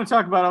 Yeah, I want to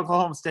talk about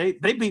Oklahoma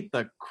State. They beat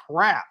the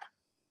crap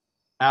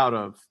out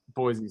of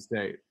Boise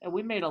State, and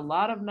we made a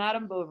lot of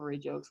Madame Bovary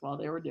jokes while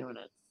they were doing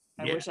it.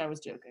 I wish I was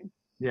joking.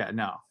 Yeah,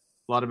 no,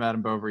 a lot of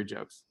Madame Bovary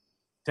jokes.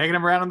 Taking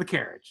them around in the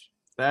carriage.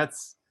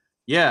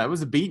 It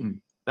was a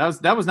beating.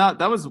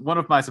 That was one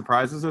of my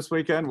surprises this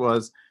weekend.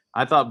 Was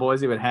I thought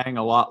Boise would hang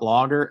a lot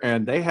longer,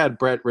 and they had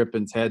Brett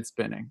Rippon's head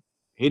spinning.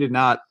 He did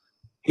not.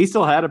 He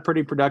still had a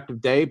pretty productive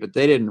day, but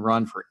they didn't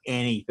run for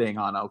anything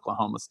on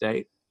Oklahoma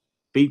State.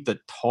 Beat the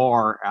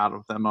tar out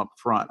of them up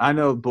front. I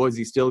know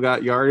Boise still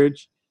got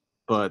yardage,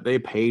 but they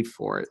paid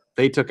for it.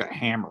 They took a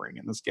hammering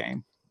in this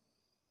game.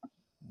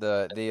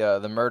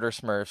 The murder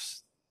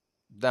Smurfs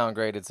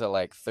downgraded to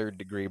like 3rd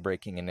degree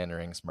breaking and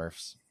entering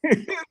Smurfs.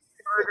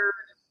 Murder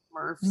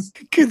Smurfs.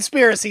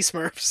 Conspiracy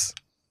Smurfs.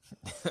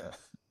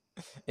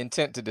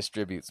 Intent to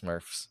distribute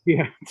Smurfs.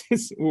 Yeah,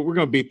 we're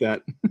gonna beat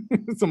that.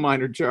 It's a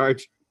minor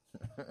charge.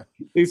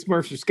 These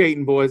Smurfs are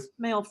skating, boys.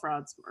 Mail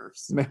fraud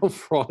Smurfs. Mail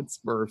fraud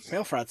Smurfs.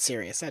 Mail fraud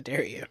serious. How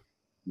dare you?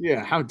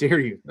 Yeah, how dare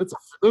you?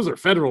 Those are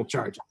federal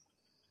charges.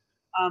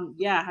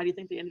 Yeah. How do you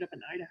think they ended up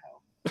in Idaho?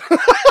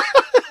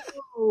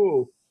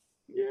 Oh,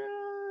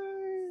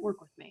 yeah.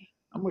 Work with me.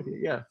 I'm with you.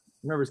 Yeah,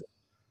 remember.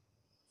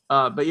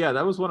 But yeah,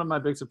 that was one of my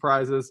big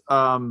surprises.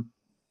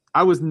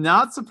 I was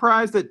not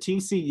surprised that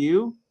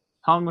TCU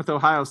hung with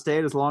Ohio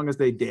State as long as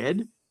they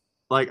did.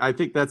 Like, I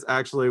think that's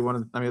actually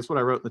that's what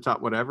I wrote in the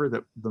top whatever,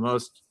 that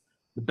the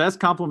best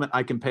compliment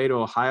I can pay to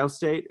Ohio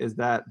State is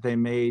that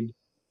they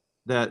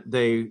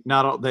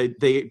dealt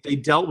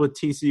with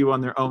TCU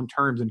on their own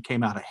terms and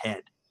came out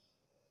ahead,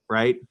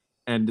 right?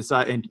 And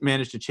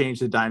managed to change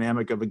the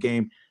dynamic of a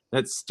game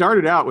that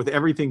started out with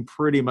everything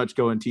pretty much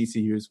going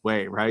TCU's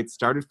way, right?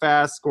 Started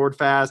fast, scored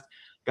fast,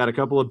 got a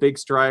couple of big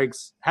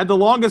strikes, had the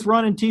longest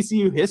run in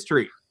TCU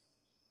history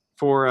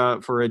for a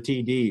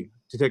TD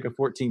to take a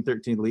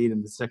 14-13 lead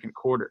in the second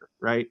quarter,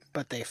 right?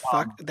 But they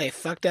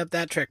fucked up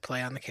that trick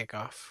play on the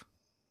kickoff.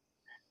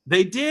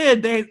 They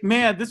did.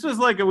 This was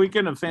like a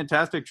weekend of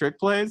fantastic trick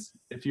plays,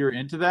 if you're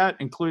into that,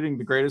 including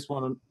the greatest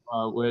one,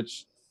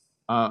 which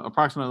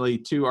approximately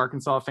 2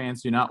 Arkansas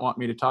fans do not want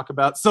me to talk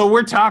about. So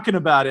we're talking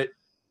about it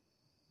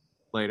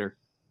later.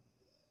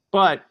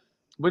 But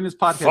when this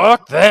podcast...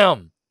 Fuck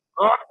them!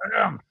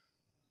 When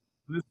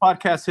this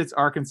podcast hits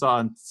Arkansas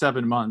in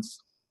 7 months,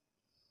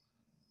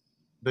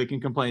 they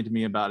can complain to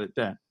me about it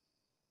then.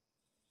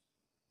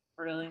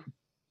 Really?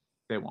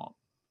 They won't.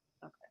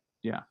 Okay.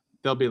 Yeah.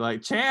 They'll be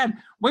like, Chad,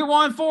 we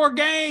won 4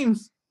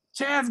 games.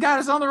 Chad's got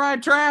us on the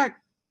right track.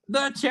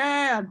 The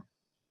Chad.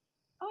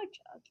 I like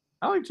Chad.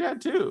 I like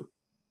Chad too.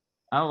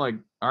 I don't like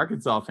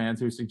Arkansas fans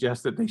who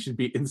suggest that they should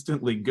be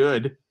instantly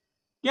good.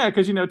 Yeah,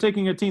 because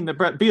taking a team that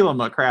Brett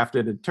Bielema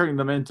crafted and turning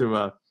them into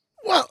a.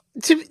 Well,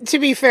 to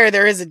be fair,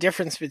 there is a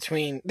difference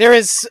there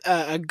is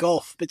a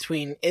gulf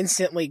between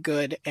instantly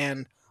good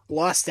and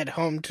lost at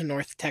home to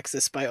North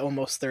Texas by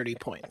almost 30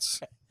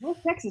 points.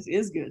 North Texas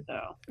is good,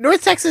 though.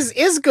 North Texas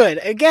is good.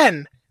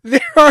 Again,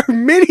 there are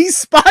many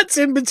spots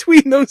in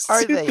between those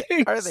two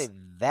things. Are they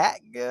that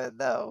good,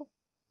 though?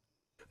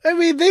 I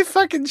mean, they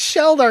fucking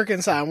shelled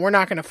Arkansas, and we're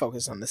not going to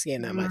focus on this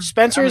game that much.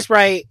 Spencer is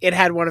right. It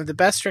had one of the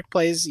best trick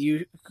plays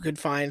you could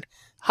find.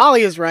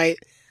 Holly is right.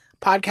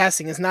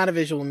 Podcasting is not a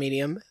visual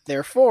medium.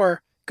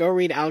 Therefore, go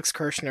read Alex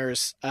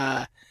Kirshner's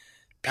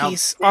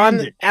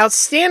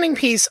outstanding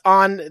piece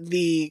on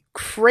the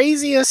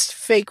craziest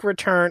fake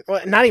return,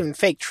 well, not even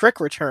fake, trick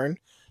return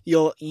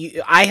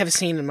I have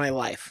seen in my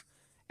life.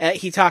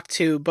 He talked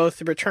to both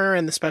the returner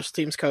and the special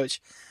teams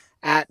coach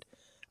at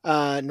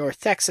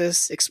North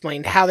Texas,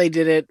 explained how they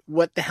did it,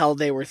 what the hell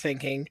they were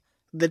thinking,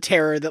 the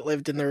terror that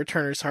lived in the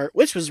returner's heart,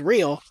 which was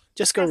real.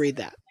 Just go read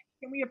that.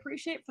 Can we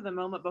appreciate for the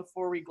moment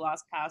before we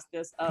gloss past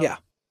this the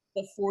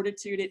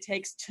fortitude it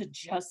takes to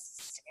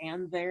just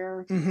stand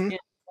there in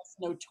what's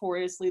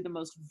notoriously the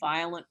most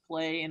violent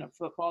play in a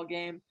football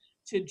game,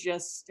 to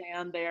just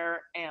stand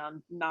there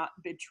and not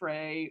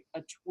betray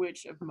a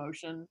twitch of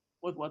emotion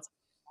with what's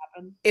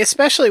happened?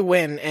 Especially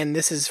when, and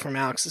this is from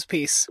Alex's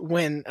piece,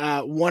 when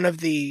one of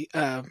the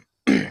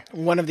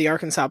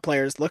Arkansas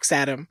players looks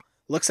at him,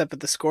 looks up at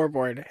the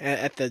scoreboard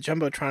at the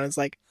Jumbotron, and is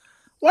like,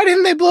 why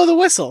didn't they blow the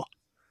whistle?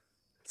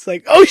 It's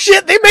like, oh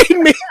shit, they made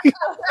me.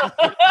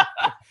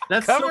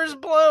 That's Cover's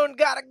blown,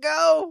 gotta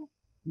go.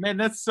 Man,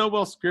 that's so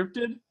well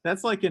scripted.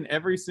 That's like in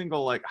every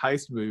single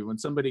heist movie when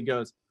somebody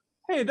goes,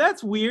 "Hey,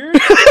 that's weird."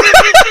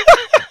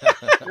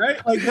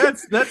 Right? Like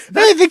that's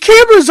hey, the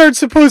cameras aren't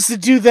supposed to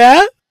do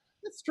that.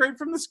 That's straight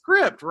from the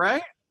script,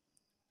 right?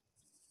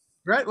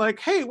 Right? Like,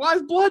 hey, why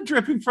is blood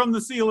dripping from the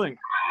ceiling?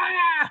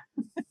 Ah!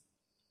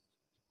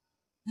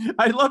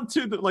 I love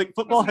too that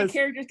football has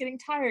characters getting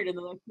tired and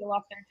then they peel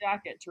off their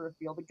jacket to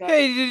reveal the gun.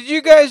 Hey, did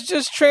you guys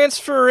just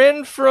transfer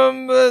in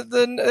from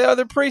the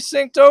other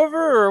precinct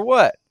over, or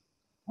what?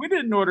 We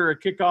didn't order a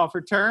kickoff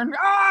return.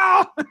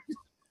 Ah!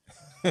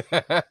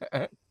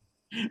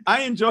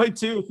 I enjoy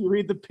too. If you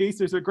read the piece,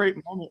 there's a great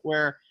moment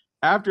where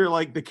after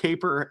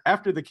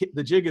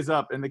the jig is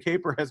up and the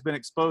caper has been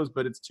exposed,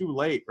 but it's too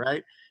late,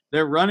 right?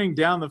 They're running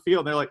down the field.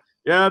 And they're like,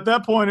 yeah, at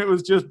that point it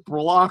was just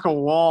block a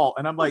wall.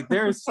 And I'm like,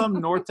 there's some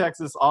North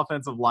Texas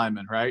offensive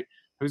lineman, right,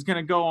 who's going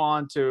to go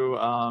on to,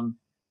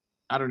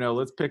 I don't know,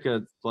 let's pick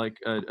a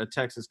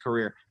Texas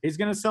career. He's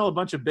going to sell a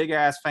bunch of big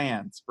ass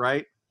fans,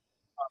 right?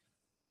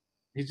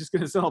 He's just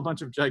going to sell a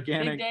bunch of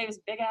gigantic. Big Dave's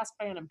Big Ass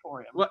Fan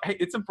Emporium. Well, hey,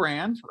 it's a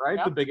brand, right?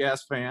 Yep. The Big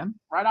Ass Fan.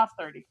 Right off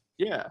 30.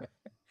 Yeah,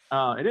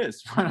 it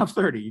is right off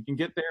 30. You can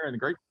get there in the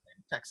great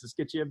Texas,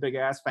 get you a big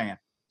ass fan.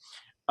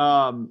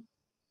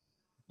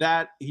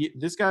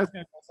 This guy's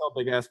going to sell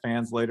big ass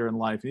fans later in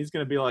life. And he's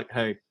going to be like,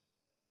 hey, let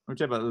me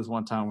tell you about this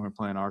one time we were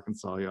playing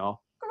Arkansas,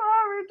 y'all.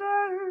 Glory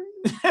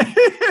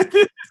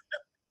days.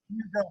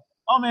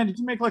 Oh man, did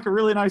you make a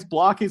really nice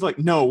block? He's like,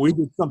 no, we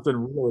did something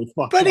really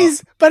fucked up.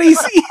 But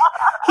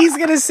he's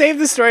gonna save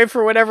the story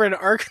for whenever an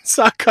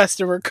Arkansas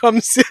customer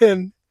comes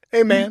in.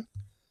 Hey man,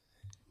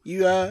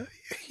 you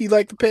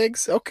like the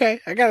pigs? Okay,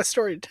 I got a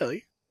story to tell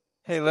you.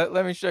 Hey,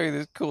 let me show you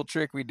this cool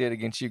trick we did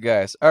against you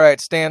guys. All right,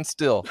 stand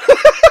still.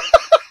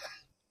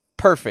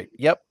 Perfect.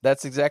 Yep,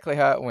 that's exactly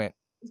how it went.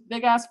 This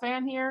big ass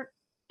fan here,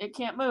 it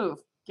can't move.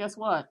 Guess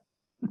what?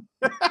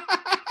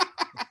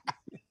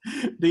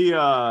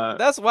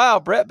 That's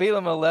wild. Brett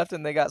Bielema left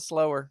and they got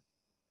slower.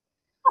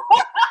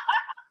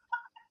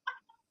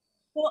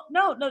 Well,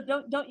 no,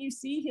 don't you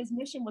see? His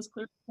mission was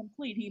clearly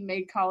complete. He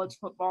made college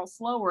football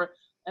slower.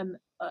 And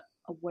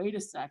wait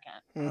a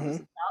second. I was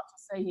about to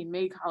say he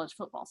made college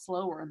football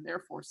slower and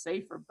therefore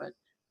safer, but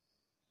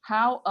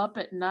how up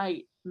at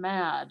night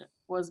mad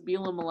was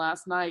Bielema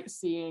last night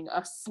seeing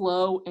a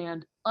slow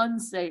and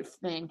unsafe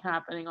thing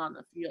happening on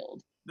the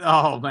field?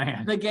 Oh,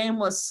 man. The game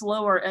was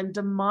slower and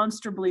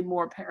demonstrably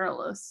more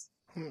perilous.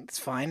 It's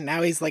fine.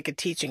 Now he's like a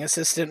teaching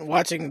assistant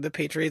watching the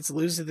Patriots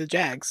lose to the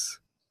Jags.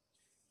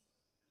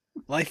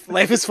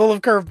 Life is full of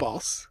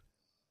curveballs.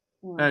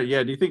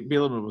 Yeah, do you think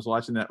Bielema was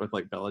watching that with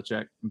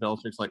Belichick? And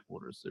Belichick's like,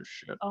 what is this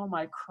shit? Oh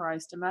my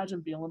Christ.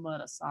 Imagine Bielema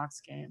at a Sox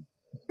game.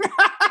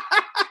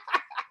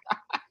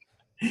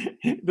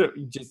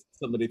 Just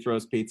somebody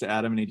throws pizza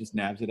at him and he just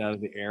nabs it out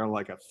of the air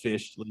like a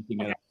fish leaping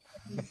at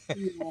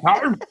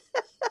him.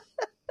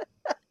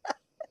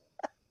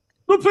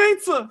 The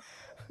pizza!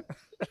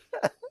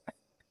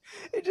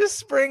 It just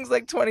springs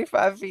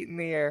 25 feet in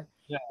the air.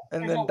 Yeah.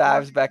 And then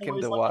dives back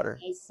into water.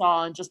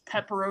 Saw and just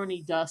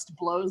pepperoni dust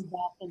blows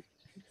back into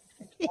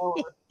the floor.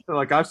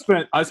 I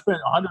spent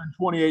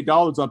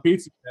 $128 on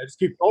pizza. I just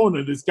keep going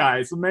to this guy.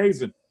 It's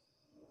amazing.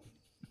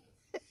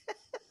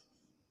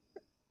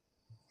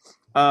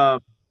 The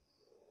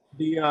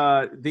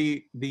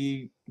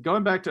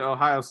going back to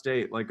Ohio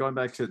State, going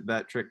back to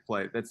that trick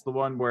play. That's the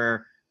one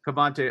where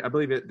Cavante, I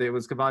believe it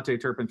was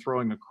Cavante Turpin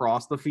throwing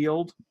across the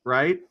field,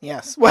 right?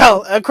 Yes.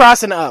 Well,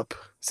 across and up,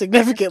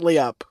 significantly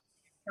up.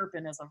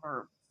 Turpin is a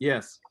verb.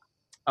 Yes.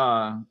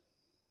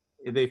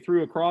 They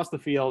threw across the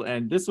field,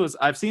 and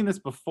I've seen this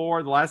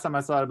before. The last time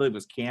I saw it, I believe,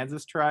 was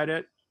Kansas tried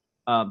it.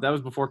 That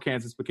was before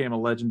Kansas became a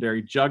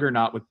legendary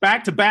juggernaut with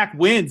back-to-back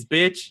wins,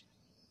 bitch.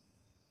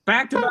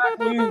 Back-to-back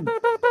wins.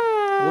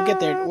 We'll get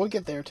there. We'll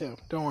get there too.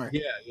 Don't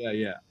worry.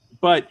 Yeah.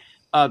 But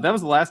that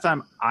was the last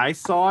time I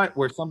saw it,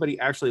 where somebody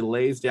actually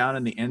lays down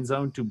in the end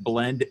zone to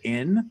blend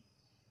in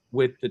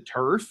with the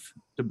turf,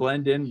 to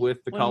blend in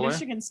with the color.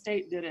 Michigan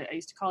State did it, I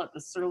used to call it the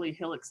Surly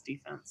Hillocks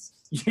defense.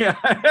 Yeah,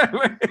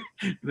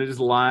 they're just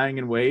lying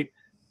in wait.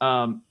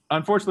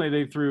 Unfortunately,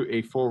 they threw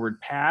a forward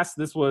pass.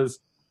 This was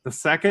the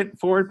second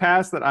forward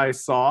pass that I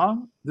saw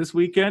this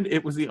weekend.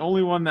 It was the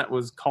only one that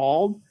was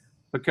called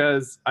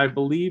because I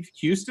believe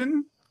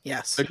Houston,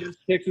 yes, against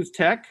Texas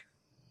Tech,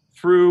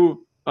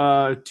 threw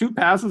 2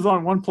 passes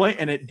on one play,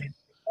 and it didn't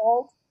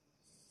called.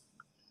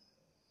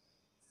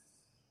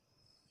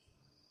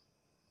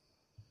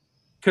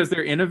 Because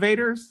they're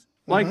innovators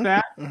like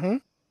that. Mm-hmm.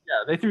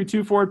 Yeah, they threw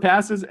 2 forward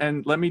passes,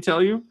 and let me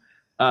tell you,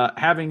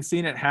 having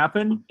seen it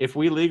happen, if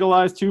we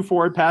legalized 2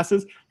 forward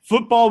passes,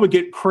 football would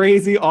get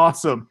crazy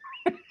awesome.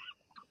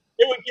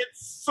 It would get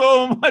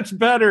so much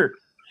better.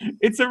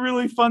 It's a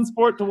really fun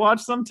sport to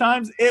watch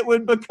sometimes. It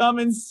would become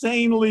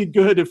insanely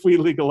good if we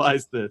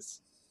legalized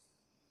this.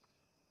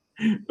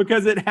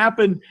 Because it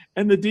happened,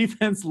 and the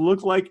defense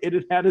looked like it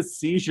had had a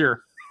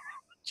seizure.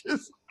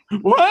 Just,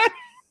 what?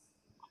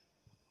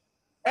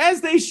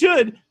 As they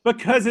should,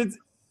 because it's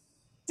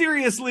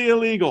seriously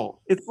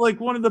illegal. It's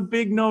like one of the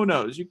big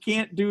no-nos. You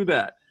can't do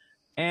that.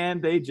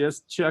 And they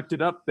just chucked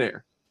it up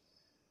there.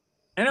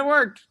 And it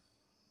worked.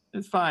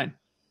 It's fine.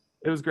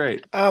 It was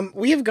great.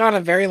 We have gone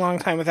a very long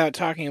time without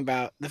talking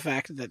about the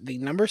fact that the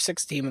number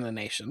 6 team in the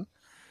nation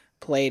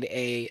played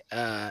a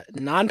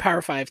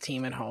non-Power 5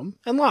 team at home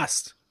and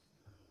lost.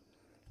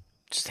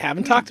 Just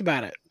haven't talked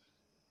about it.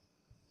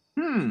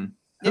 Yeah,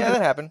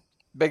 that happened.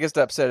 Biggest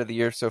upset of the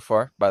year so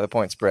far by the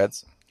point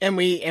spreads. And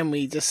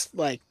we just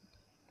like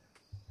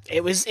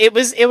it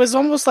was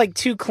almost like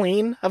too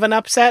clean of an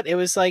upset. It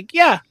was like,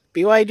 yeah,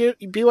 BYU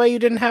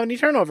didn't have any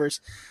turnovers.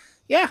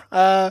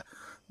 Yeah,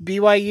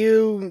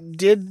 BYU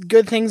did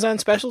good things on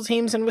special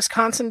teams and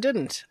Wisconsin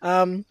didn't.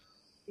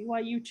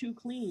 BYU too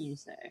clean, you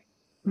say?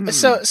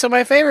 So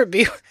my favorite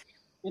you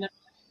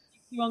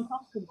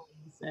uncomfortable,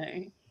 you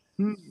say?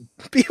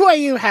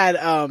 BYU had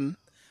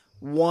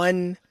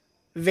one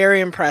very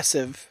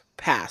impressive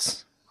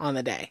pass on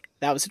the day.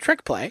 That was a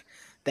trick play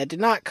that did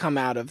not come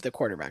out of the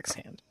quarterback's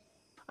hand.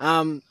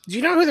 Do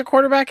you know who the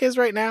quarterback is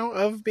right now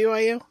of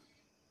BYU?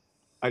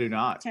 I do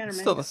not.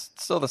 Still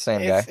the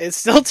same guy. It's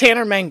still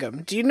Tanner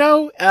Mangum. Do you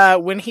know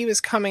when he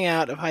was coming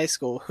out of high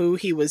school who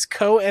he was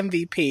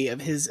co-MVP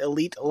of his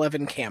Elite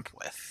 11 camp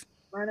with?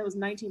 Right, it was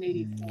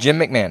 1984. Jim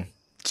McMahon.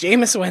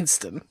 Jameis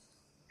Winston.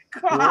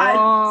 God.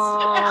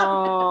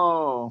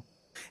 Oh.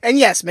 And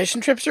yes,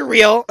 mission trips are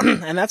real,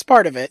 and that's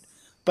part of it.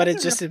 But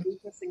it's just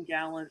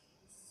gallant.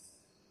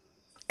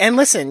 And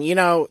listen, you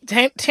know,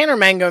 Tanner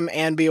Mangum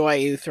and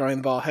BYU throwing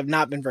the ball have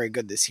not been very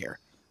good this year.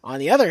 On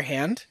the other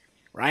hand,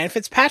 Ryan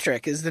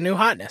Fitzpatrick is the new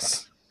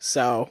hotness.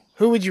 So,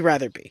 who would you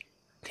rather be?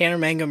 Tanner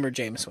Mangum or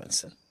Jameis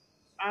Winston?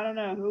 I don't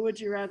know. Who would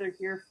you rather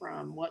hear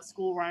from? What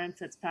school Ryan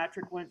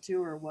Fitzpatrick went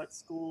to, or what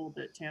school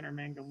that Tanner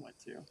Mangum went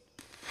to?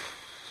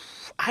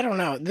 I don't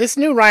know. This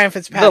new Ryan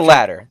Fitzpatrick...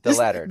 The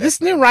latter.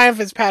 This new Ryan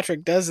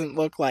Fitzpatrick doesn't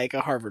look like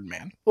a Harvard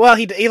man. Well,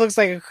 he looks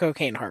like a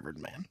cocaine Harvard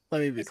man.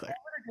 Let me be clear.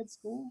 Harvard a good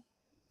school?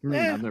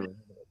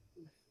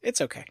 It's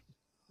okay.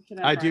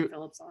 I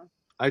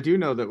do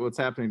know that what's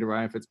happening to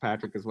Ryan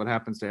Fitzpatrick is what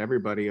happens to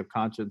everybody of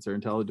conscience or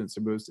intelligence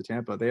who moves to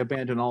Tampa. They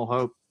abandon all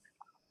hope,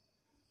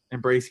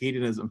 embrace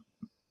hedonism,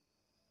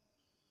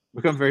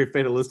 become very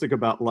fatalistic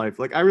about life.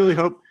 Like, I really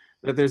hope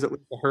that there's at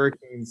least a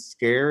hurricane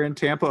scare in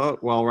Tampa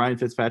while Ryan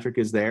Fitzpatrick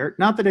is there.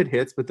 Not that it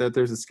hits, but that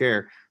there's a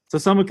scare. So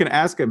someone can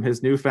ask him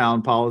his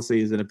newfound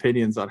policies and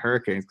opinions on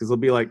hurricanes, because they'll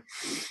be like,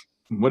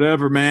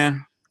 whatever,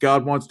 man.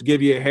 God wants to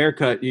give you a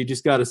haircut. You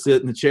just got to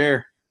sit in the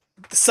chair.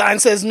 The sign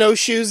says no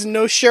shoes and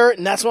no shirt,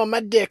 and that's why my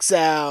dick's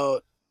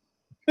out.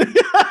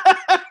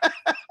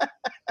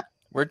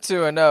 We're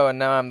 2-0, and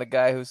now I'm the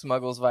guy who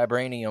smuggles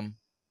vibranium.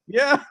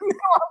 Yeah.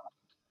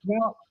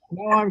 Now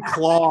I'm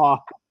Claw.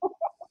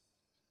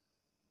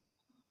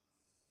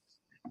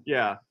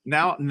 Yeah.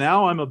 Now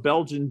I'm a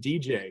Belgian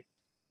DJ.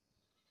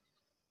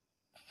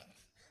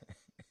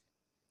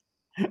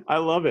 I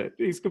love it.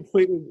 He's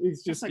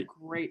just a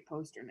great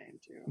poster name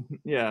too.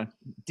 Yeah.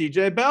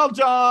 DJ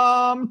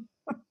Belgium.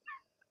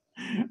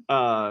 You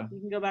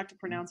can go back to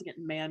pronouncing it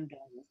Mangum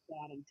if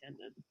that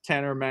intended.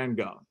 Tanner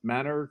Mangum.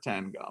 Manor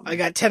Tangum. I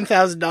got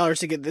 $10,000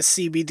 to get this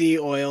CBD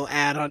oil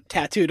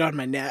tattooed on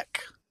my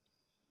neck.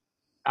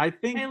 I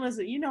think. Hey,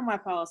 listen, you know my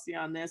policy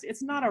on this.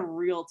 It's not a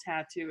real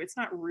tattoo. It's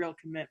not real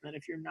commitment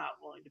if you're not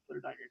willing to put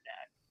it on your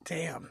neck.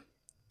 Damn.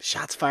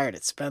 Shots fired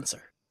at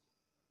Spencer.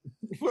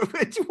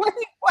 What? You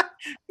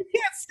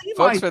can't see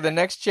folks, for the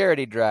next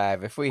charity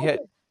drive, if we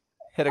hit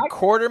hit a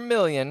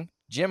 $250,000.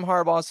 Jim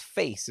Harbaugh's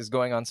face is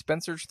going on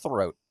Spencer's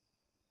throat.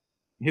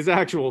 His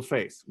actual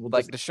face.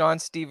 Like Deshaun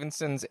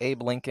Stevenson's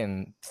Abe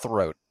Lincoln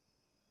throat.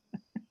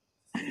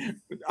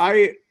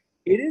 It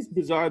is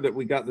bizarre that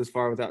we got this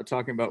far without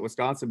talking about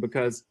Wisconsin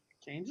because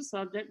Change the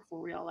subject before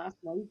we all ask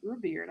why you grew a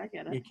beard. I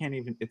get it. you can't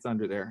even. It's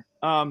under there.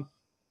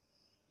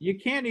 You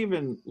can't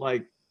even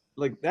like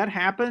that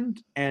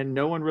happened and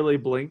no one really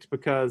blinked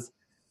because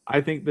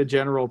I think the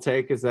general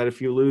take is that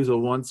if you lose a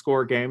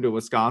 1-score game to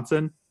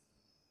Wisconsin,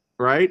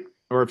 right,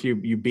 or if you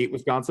beat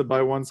Wisconsin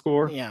by 1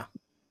 score, Yeah.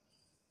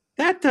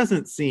 That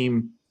doesn't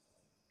seem.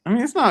 I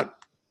mean, it's not.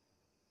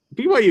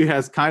 BYU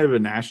has kind of a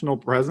national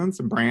presence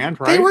and brand,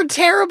 right? They were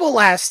terrible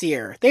last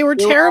year.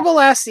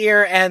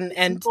 And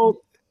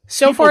People-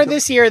 so far don't-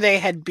 this year they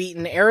had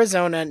beaten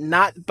Arizona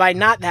not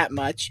that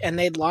much, and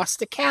they'd lost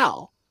to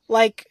Cal.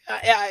 Like,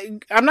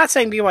 I'm not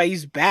saying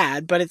BYU's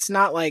bad, but it's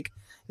not like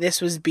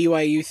this was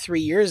BYU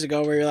 3 years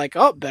ago where you're like,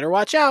 oh, better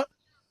watch out.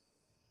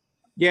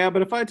 Yeah,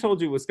 but if I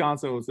told you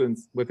Wisconsin was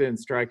within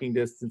striking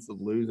distance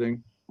of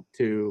losing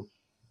to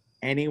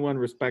anyone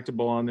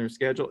respectable on their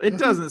schedule, it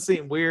doesn't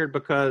seem weird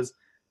because,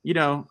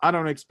 I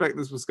don't expect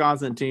this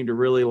Wisconsin team to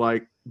really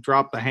like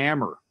drop the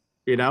hammer,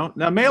 Now,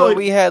 But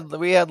we had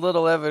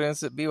little evidence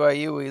that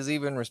BYU is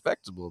even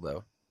respectable,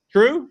 though.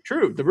 True.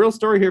 The real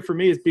story here for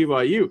me is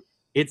BYU.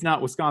 It's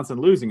not Wisconsin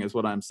losing is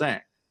what I'm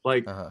saying.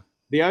 Like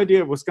the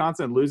idea of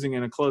Wisconsin losing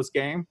in a close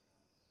game,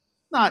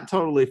 not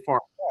totally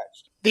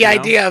far-fetched. The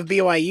idea of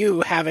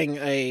BYU having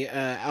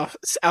a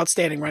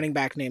outstanding running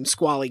back named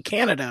Squally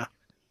Canada,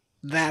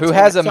 who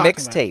has a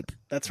mixtape.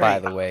 That's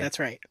right. By the way, that's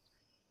right.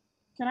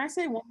 Can I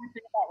say one more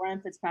thing about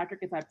Ryan Fitzpatrick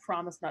if I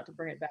promise not to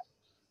bring it back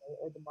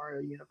or the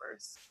Mario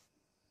universe?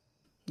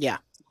 Yeah.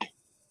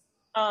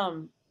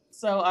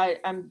 So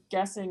I'm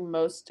guessing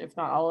most, if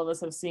not all of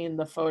us, have seen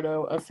the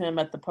photo of him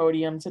at the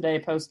podium today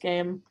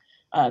post-game.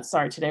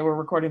 Today we're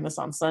recording this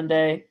on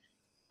Sunday.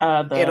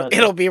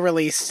 It'll be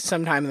released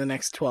sometime in the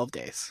next 12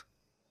 days.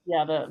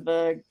 Yeah,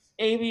 the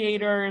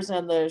aviators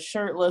and the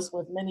shirtless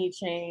with mini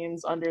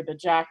chains under the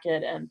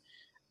jacket. And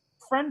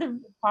friend of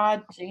the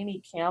pod,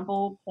 Janie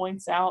Campbell,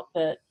 points out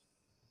that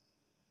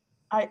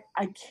I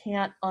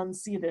can't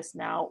unsee this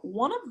now.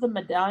 One of the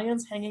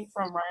medallions hanging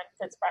from Ryan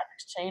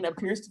Fitzpatrick's chain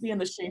appears to be in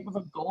the shape of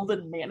a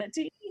golden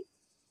manatee.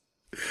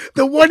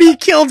 The one he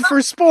killed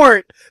for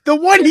sport. That's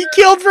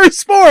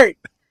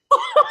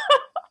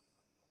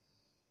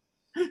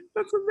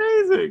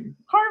amazing.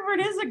 Harvard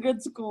is a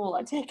good school.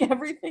 I take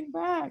everything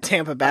back.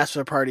 Tampa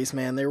bachelor parties,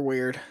 man, they're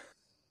weird.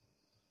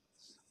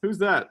 Who's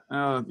that?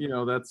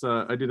 That's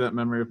I do that in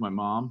memory of my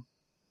mom.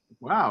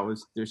 Wow,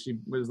 she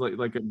was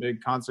like a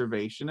big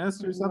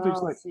conservationist or something?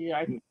 No, see,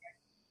 I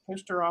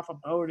pushed her off a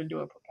boat into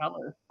a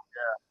propeller.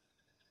 Yeah.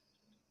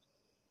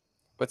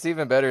 What's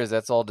even better is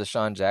that's all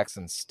Deshaun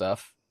Jackson's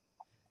stuff.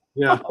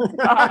 Yeah.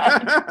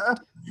 Oh,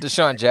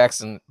 Deshaun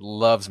Jackson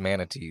loves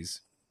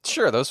manatees.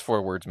 Sure, those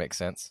 4 words make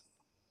sense.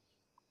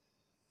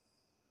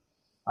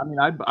 I mean,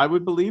 I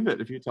would believe it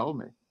if you told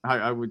me.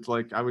 I would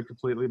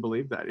completely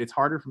believe that. It's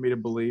harder for me to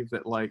believe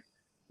that like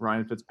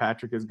Ryan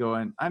Fitzpatrick is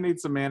going, I need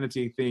some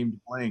manatee themed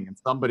bling, and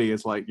somebody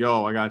is like,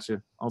 yo, I got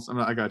you. I'll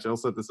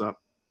set this up.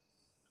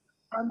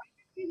 Are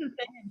the thing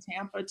in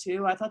Tampa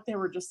too? I thought they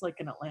were just like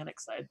an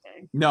Atlantic side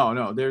thing.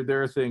 No,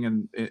 they're a thing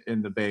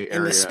in the Bay Area.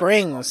 In the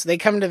springs, they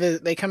come to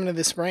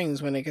the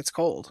springs when it gets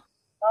cold.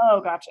 Oh,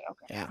 gotcha.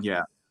 Okay.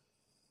 Yeah.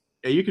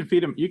 Yeah, you can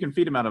feed them. You can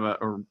feed them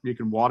or you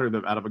can water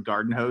them out of a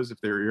garden hose if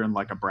you're in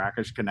like a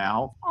brackish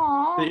canal.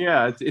 Aww.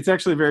 Yeah, it's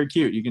actually very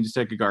cute. You can just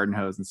take a garden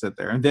hose and sit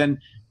there, and then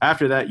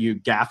after that, you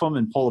gaff them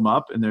and pull them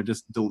up, and they're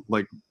just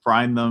like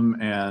frying them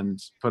and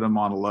put them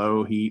on a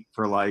low heat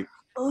for like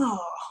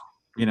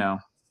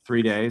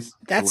 3 days.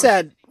 That's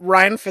at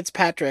Ryan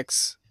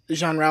Fitzpatrick's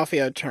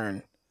Jean-Ralphio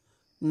turn.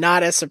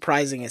 Not as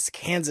surprising as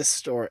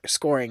Kansas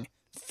scoring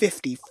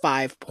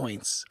 55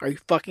 points. Are you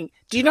fucking...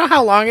 Do you know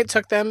how long it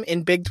took them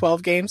in Big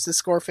 12 games to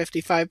score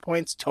 55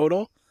 points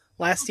total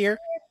last year?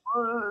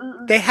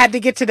 They had to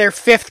get to their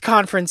 5th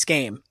conference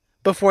game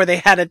before they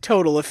had a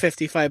total of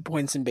 55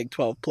 points in Big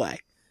 12 play.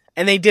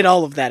 And they did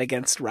all of that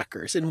against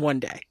Rutgers in one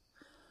day.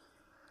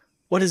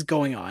 What is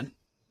going on?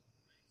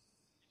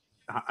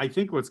 I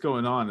think what's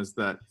going on is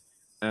that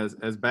as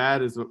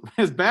bad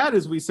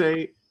as we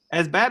say,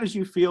 as bad as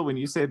you feel when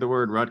you say the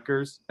word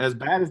Rutgers, as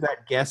bad as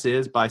that guess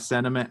is by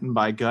sentiment and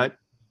by gut,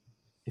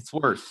 it's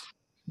worse,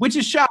 which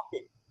is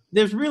shocking.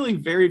 There's really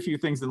very few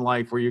things in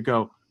life where you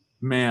go,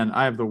 man,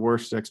 I have the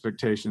worst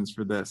expectations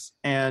for this.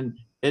 And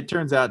it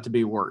turns out to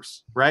be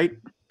worse, right?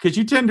 Because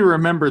you tend to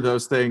remember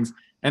those things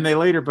and they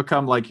later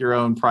become like your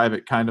own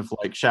private kind of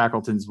like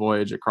Shackleton's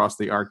voyage across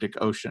the Arctic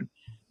Ocean.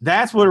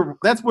 That's where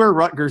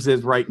Rutgers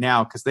is right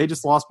now because they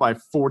just lost by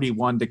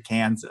 41 to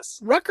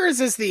Kansas.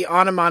 Rutgers is the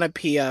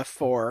onomatopoeia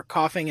for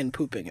coughing and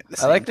pooping at the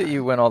same time. I like that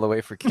you went all the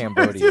way for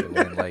Cambodia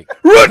when like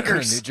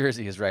Rutgers! New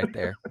Jersey is right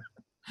there.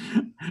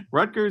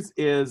 Rutgers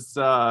is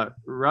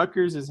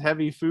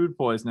heavy food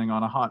poisoning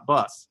on a hot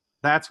bus.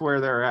 That's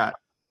where they're at.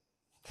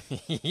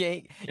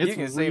 You It's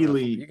can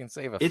really.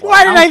 save a It's-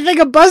 Why did I think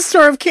a bus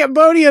tour of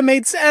Cambodia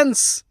made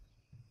sense?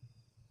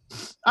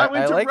 I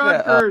went to like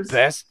Rutgers.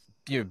 That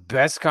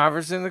best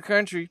conference in the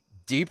country,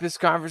 deepest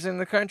conference in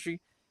the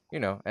country.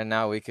 And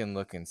now we can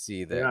look and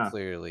see that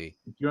clearly.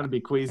 If you want to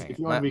be queasy,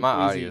 my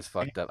audio is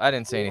fucked up. I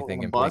didn't say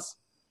anything in bus,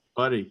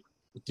 buddy.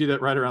 Do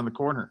that right around the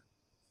corner.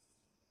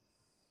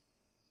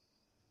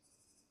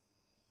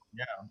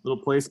 Yeah,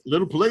 little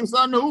place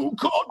I know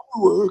called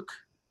Newark.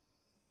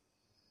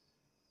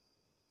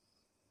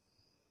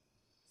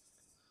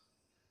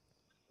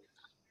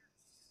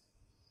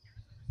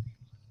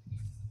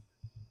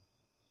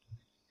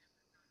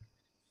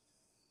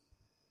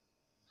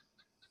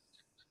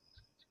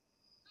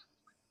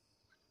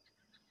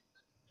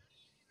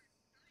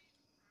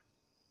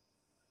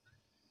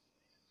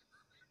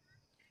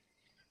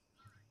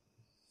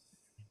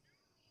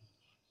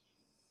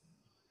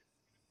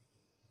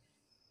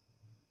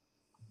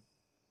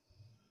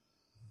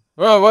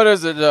 Well, what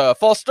is it?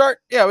 False start?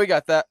 Yeah, we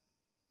got that.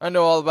 I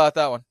know all about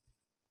that one.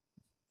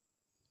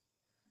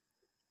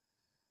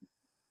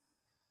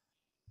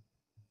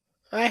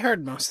 I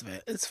heard most of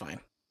it. It's fine.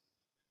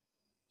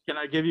 Can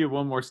I give you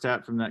one more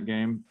stat from that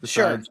game?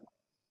 Sure.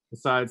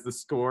 Besides the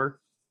score,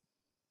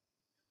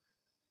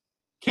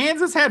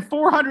 Kansas had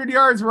 400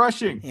 yards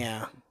rushing.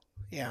 Yeah.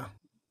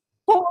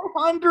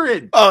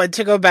 400. Oh, and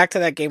to go back to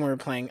that game we were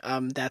playing,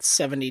 that's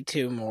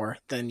 72 more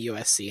than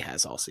USC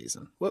has all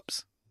season.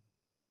 Whoops.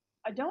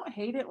 I don't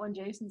hate it when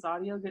Jason's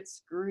audio gets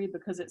screwy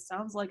because it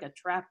sounds like a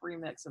trap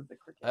remix of the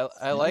Crickets.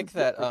 I like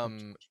that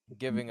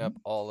giving up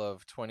all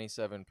of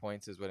 27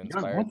 points is what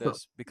inspired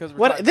this. Because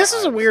this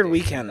is a weird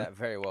weekend.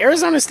 Very well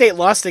Arizona State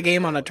lost a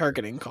game on a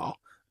targeting call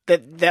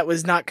that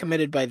was not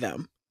committed by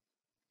them.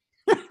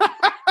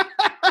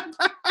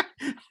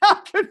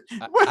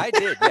 I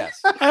did, yes.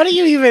 How do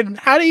you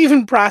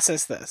even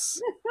process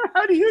this?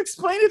 How do you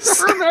explain it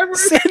to her?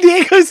 San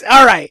Diego's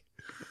all right.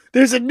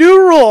 There's a new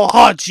rule.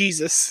 Oh,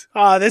 Jesus.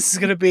 Oh, this is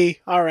going to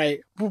be all right.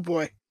 Oh,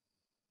 boy.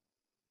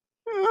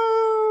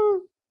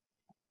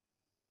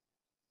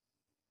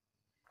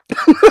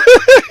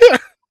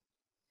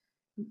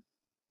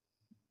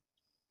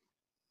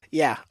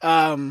 Yeah.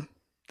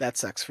 That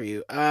sucks for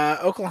you.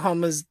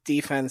 Oklahoma's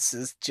defense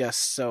is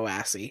just so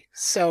assy.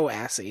 So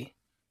assy.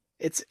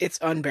 It's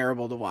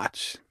unbearable to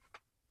watch.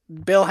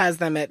 Bill has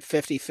them at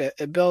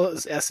 55th.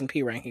 Bill's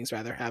S&P rankings,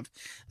 rather, have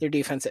their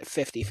defense at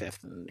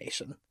 55th in the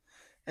nation.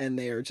 And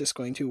they are just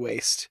going to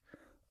waste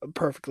a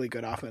perfectly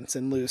good offense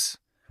and lose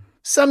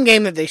some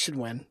game that they should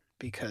win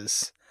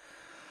because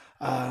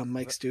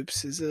Mike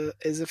Stoops is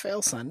a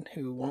fail son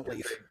who won't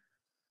leave.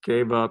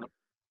 Gave up.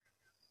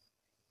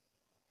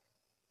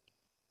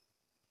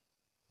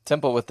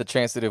 Temple with the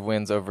transitive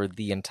wins over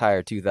the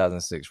entire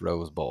 2006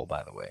 Rose Bowl,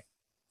 by the way.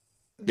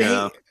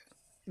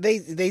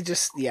 They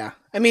just, yeah.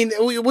 I mean,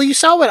 well, you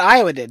saw what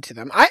Iowa did to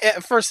them.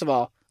 First of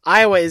all,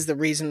 Iowa is the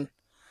reason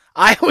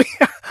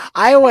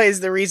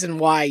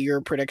why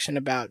your prediction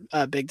about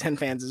Big Ten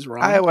fans is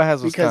wrong. Iowa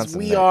has Wisconsin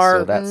because we are.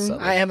 So that's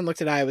I haven't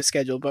looked at Iowa's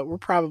schedule, but we're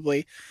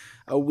probably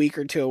a week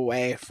or two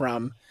away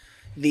from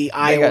the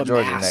Iowa got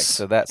Georgia mass, next,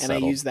 so that's and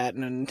settled. I use that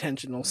in an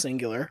intentional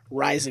singular.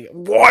 Rising.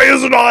 Why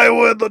isn't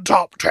Iowa in the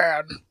top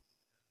 10?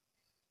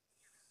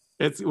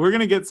 We're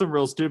gonna get some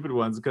real stupid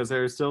ones because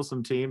there are still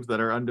some teams that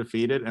are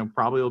undefeated and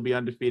probably will be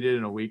undefeated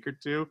in a week or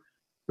two,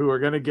 who are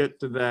gonna get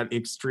to that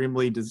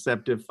extremely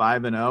deceptive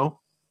 5-0.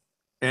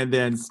 And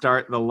then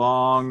start the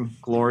long,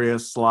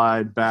 glorious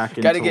slide back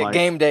into got to get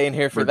game day in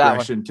here for that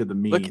one. To the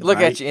mean. Look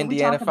right? at you,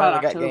 Indiana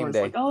finally got game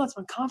day. Like, oh, that's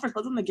when conference,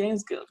 but then the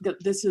games go.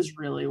 This is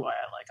really why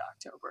I like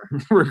October.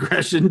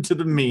 Regression to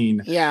the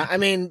mean. Yeah, I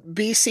mean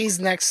BC's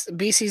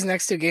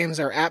next two games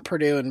are at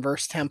Purdue and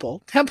versus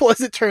Temple. Temple, as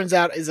it turns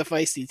out, is a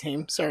feisty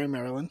team. Sorry,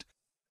 Maryland.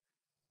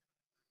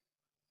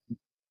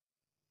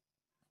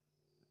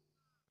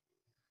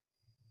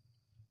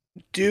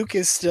 Duke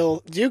is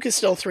still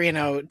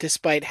 3-0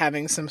 despite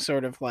having some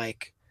sort of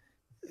like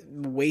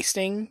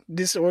wasting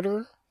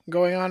disorder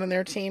going on in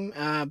their team.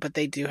 But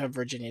they do have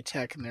Virginia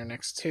Tech in their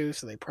next two,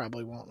 so they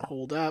probably won't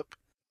hold up.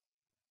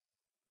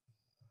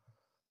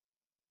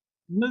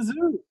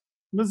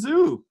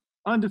 Mizzou,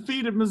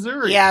 undefeated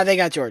Missouri. Yeah, they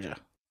got Georgia.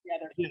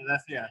 Yeah.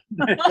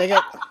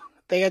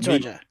 They got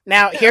Georgia.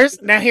 Here's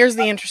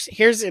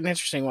an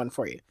interesting one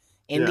for you.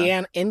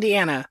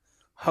 Indiana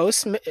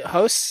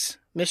hosts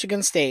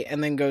Michigan State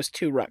and then goes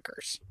to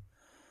Rutgers.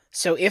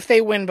 So if they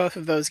win both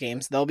of those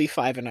games, they'll be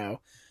 5-0.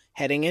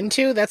 Heading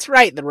into, that's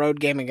right, the road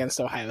game against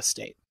Ohio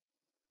State.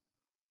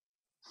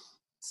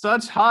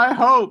 Such high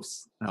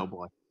hopes. Oh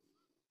boy.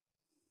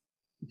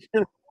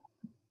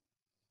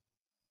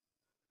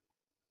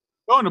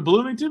 Going to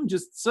Bloomington,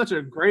 just such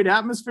a great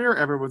atmosphere.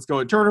 Everyone's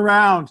going, turn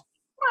around.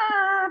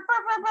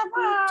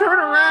 Turn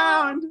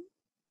around.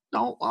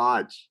 Don't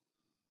watch.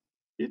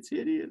 It's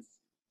hideous.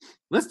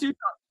 Let's do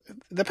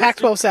the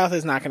Pac-12 South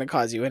is not going to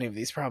cause you any of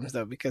these problems,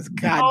 though, because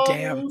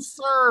goddamn,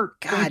 sir,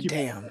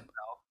 goddamn,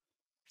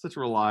 such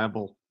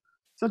reliable.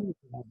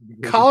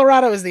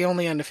 Colorado is the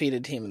only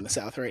undefeated team in the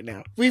South right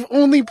now. We've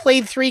only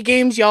played 3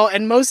 games, y'all,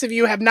 and most of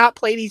you have not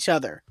played each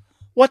other.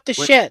 What the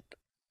shit?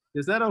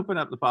 Does that open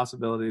up the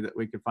possibility that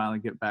we could finally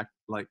get back,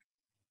 like,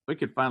 we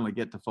could finally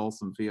get to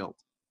Folsom Field?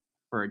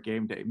 for a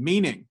game day.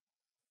 Meaning,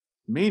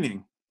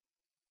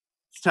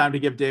 it's time to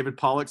give David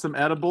Pollock some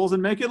edibles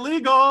and make it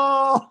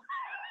legal.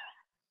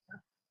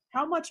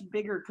 How much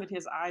bigger could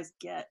his eyes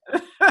get?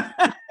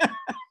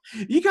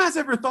 You guys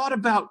ever thought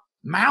about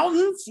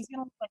mountains? He's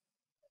gonna like.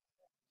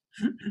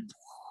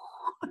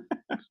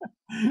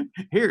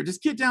 Here,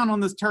 just get down on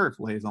this turf.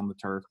 Lays on the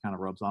turf, kind of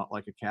rubs on it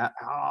like a cat.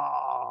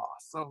 Oh,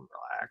 so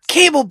relaxed.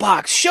 Cable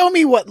box, show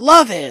me what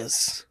love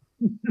is.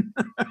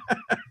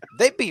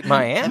 They beat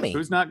Miami.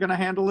 Who's not going to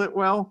handle it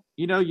well?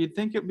 You'd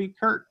think it'd be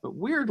Kirk, but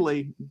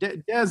weirdly,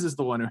 Dez is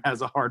the one who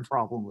has a hard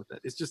problem with it.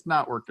 It's just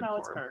not working No,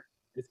 it's for him. Kirk.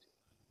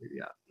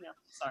 Yeah.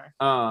 Sorry.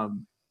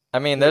 I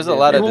mean, there's a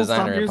lot of Stop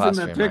designer using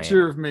imposter the in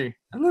picture of me.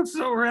 I look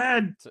so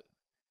red.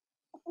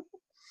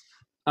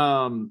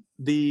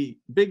 The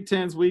Big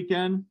Ten's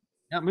weekend.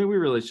 I mean, we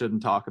really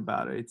shouldn't talk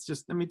about it. It's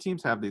just,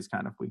 teams have these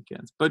kind of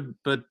weekends. But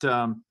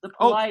the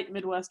polite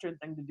Midwestern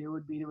thing to do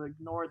would be to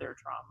ignore their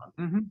trauma.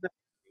 Mm-hmm.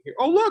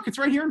 Oh, look, it's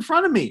right here in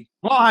front of me.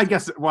 Well, I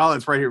guess while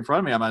it's right here in front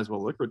of me, I might as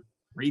well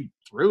read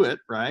through it,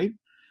 right?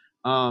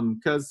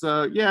 Because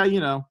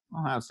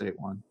Ohio State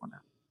won.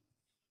 Whatever.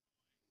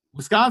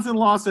 Wisconsin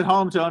lost at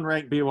home to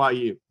unranked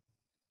BYU.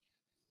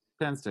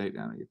 Penn State,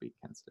 you beat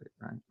Penn State,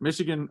 right?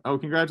 Michigan,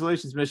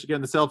 congratulations,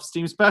 Michigan. The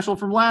self-esteem special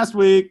from last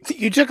week.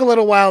 You took a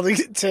little while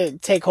to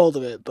take hold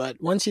of it,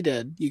 but once you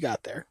did, you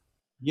got there.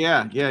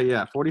 Yeah.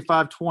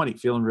 45-20,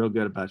 feeling real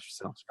good about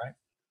yourselves, right?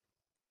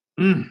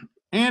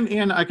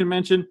 And I can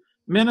mention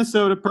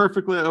Minnesota,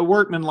 perfectly a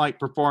workmanlike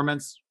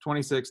performance,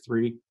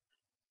 26-3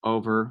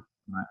 over.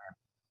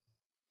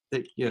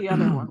 The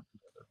other one.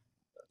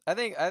 I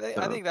think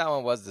that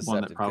one was deceptive.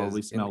 One that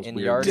probably smells in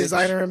weird. yardage,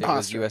 Designer it was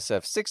imposter.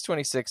 USF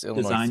 626,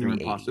 Illinois Designer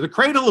 380. imposter. The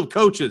cradle of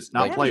coaches,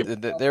 not players.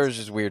 There was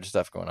just weird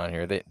stuff going on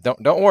here. They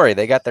don't worry,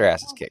 they got their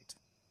asses kicked.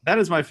 That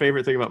is my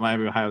favorite thing about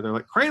Miami, Ohio. They're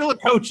like cradle of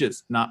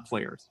coaches, not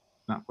players.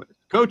 Not players.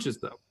 Coaches,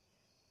 though.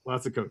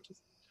 Lots of coaches.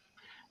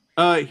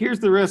 Here's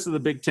the rest of the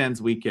Big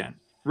Ten's weekend.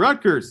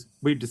 Rutgers,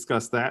 we've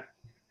discussed that.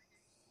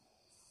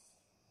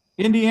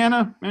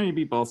 Indiana, you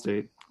beat Ball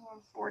State. I'm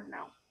bored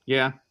now.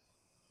 Yeah.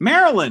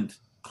 Maryland,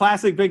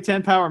 classic Big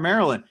Ten power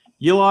Maryland.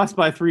 You lost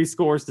by 3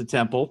 scores to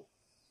Temple.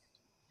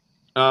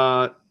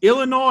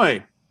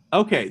 Illinois.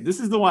 Okay, this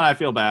is the one I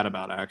feel bad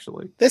about,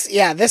 actually. This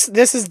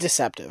is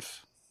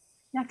deceptive.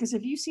 Yeah, because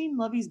have you seen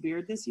Lovey's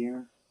beard this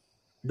year?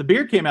 The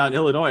beard came out in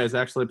Illinois is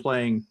actually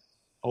playing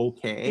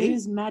okay. It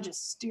is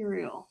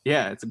magisterial.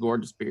 Yeah, it's a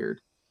gorgeous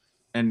beard.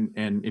 And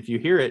if you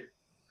hear it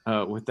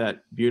with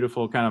that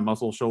beautiful kind of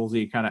Muscle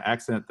Shoalsy kind of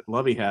accent that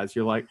Lovey has,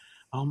 you're like,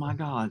 oh my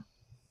God,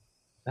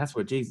 that's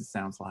what Jesus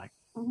sounds like.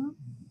 Mm-hmm.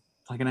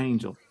 Like an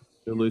angel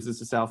who loses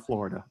to South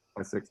Florida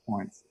by 6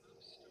 points.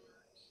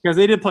 Because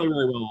they did play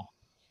really well.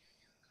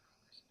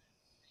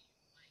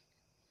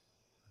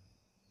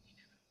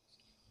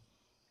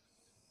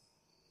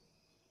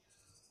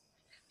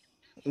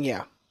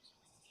 Yeah.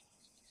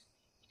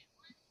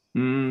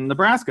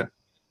 Nebraska.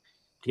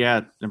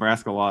 Yeah,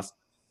 Nebraska lost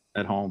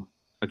at home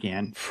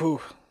again.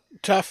 Phew.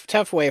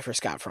 Tough way for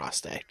Scott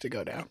Frost Day to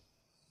go down.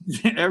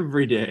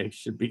 Every day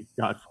should be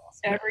Scott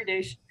Frost Day. Every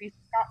day should be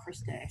Scott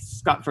Frost Day.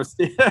 Scott Frost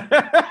Day.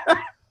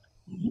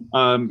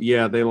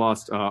 Yeah, they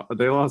lost a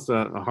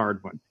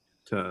hard one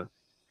to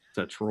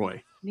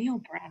Troy.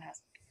 Neil Brown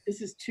has,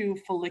 this is 2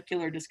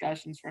 follicular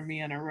discussions from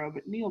me in a row,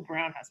 but Neil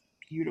Brown has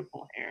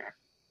beautiful hair,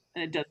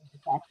 and it doesn't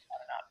get talked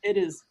about enough. It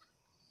is,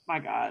 my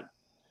God.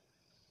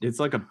 It's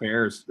like a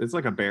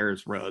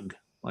bear's rug.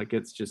 Like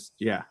it's just,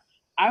 yeah.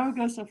 I would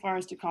go so far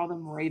as to call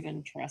them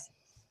raven tresses.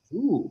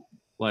 Ooh.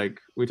 Like,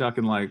 we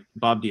talking like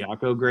Bob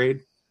Diaco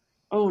grade?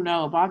 Oh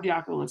no, Bob's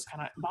looks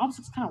kind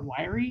of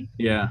wiry.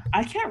 Yeah.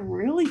 I can't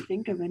really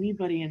think of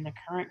anybody in the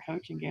current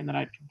coaching game that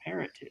I'd compare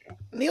it to.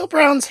 Neil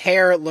Brown's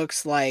hair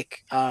looks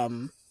like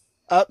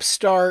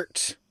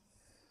upstart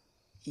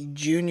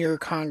junior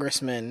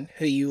congressman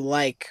who you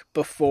like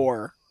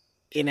before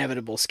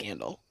inevitable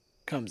scandal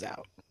comes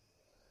out.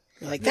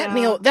 You're like, that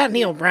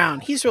Neil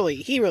Brown, he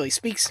really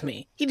speaks to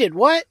me. He did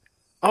what?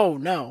 Oh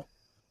no.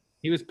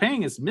 He was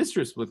paying his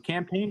mistress with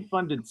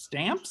campaign-funded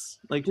stamps?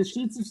 Like, just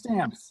sheets of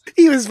stamps.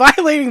 He was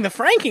violating the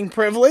franking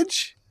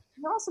privilege.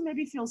 He also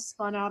maybe feels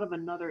spun out of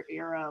another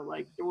era,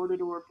 like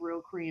door-to-door Brill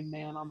Cream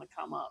man on the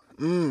come-up.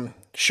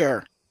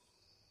 Sure.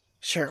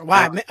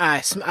 Wow,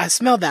 I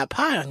smelled that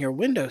pie on your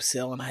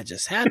windowsill, and I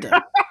just had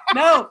to.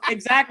 No,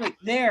 exactly.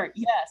 There,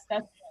 yes,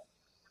 that's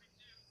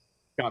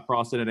Got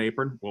Frost in an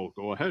apron. Well,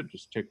 go ahead.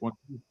 Just take one.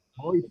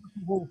 Oh, he took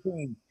the whole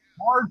thing.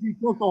 Margie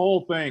took the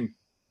whole thing.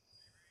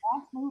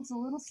 Off moves a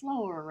little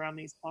slower around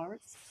these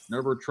parts.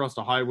 Never trust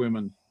a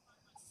highwayman.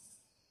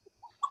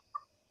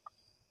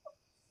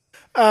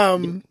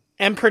 And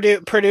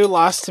Purdue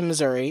lost to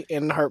Missouri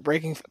in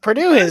heartbreaking.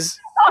 Purdue is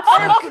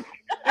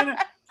And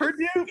Purdue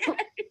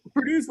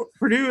is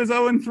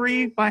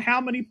 0-3 by how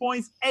many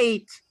points?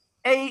 8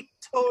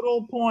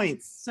 total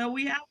points. So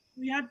we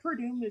had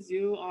Purdue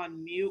Mizzou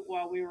on mute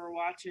while we were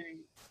watching.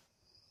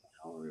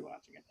 What were we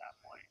watching at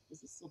that point?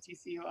 Was it still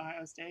TCU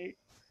Ohio State?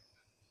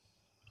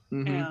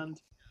 Mm-hmm. And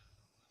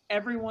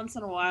every once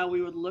in a while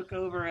we would look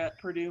over at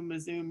Purdue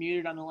Mizzou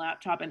muted on the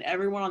laptop, and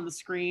everyone on the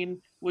screen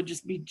would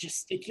just be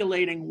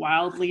gesticulating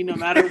wildly, no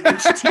matter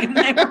which team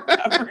they were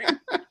covering.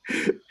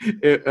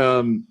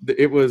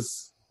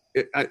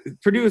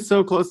 Purdue is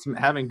so close to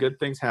having good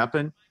things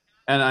happen,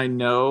 and I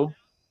know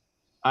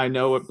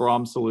what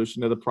Brahm's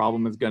solution to the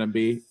problem is going to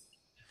be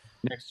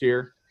next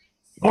year.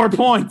 More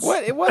points.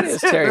 What is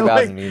Terry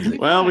Bowden's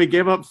music? Well, we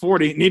gave up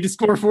 40. Need to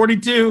score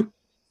 42.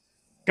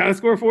 Got to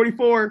score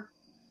 44.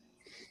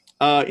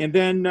 And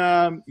then,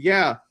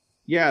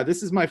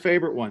 this is my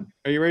favorite one.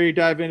 Are you ready to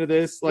dive into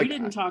this? We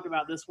didn't talk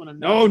about this one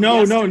enough.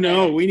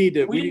 No. We need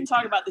to. We didn't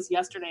talk about this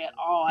yesterday at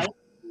all.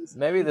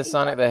 Maybe the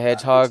Sonic the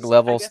Hedgehog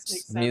level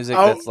music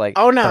that's like.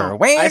 Oh no!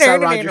 I saw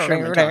Roger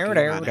Sherman talking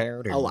about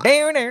it a lot.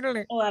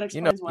 Well, that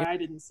explains why I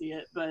didn't see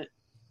it, but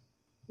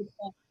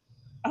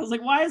I was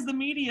like, why is the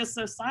media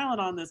so silent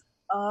on this?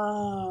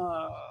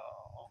 Oh.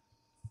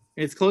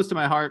 It's close to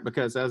my heart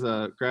because as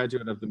a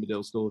graduate of the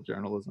Medill School of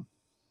Journalism,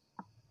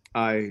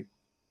 I'm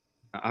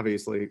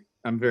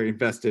very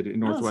invested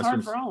in Northwestern's.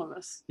 It's hard for all of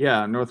us.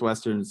 Yeah,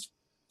 Northwestern's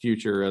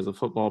future as a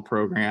football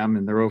program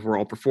and their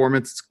overall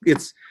performance.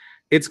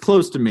 It's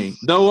close to me.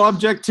 Though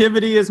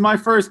objectivity is my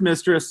first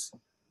mistress,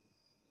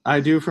 I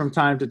do from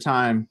time to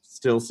time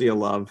still see a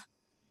love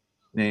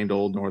named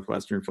Old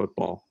Northwestern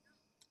football.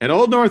 And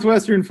Old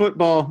Northwestern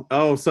football,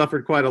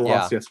 suffered quite a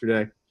loss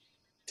yesterday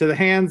to the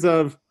hands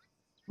of.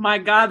 My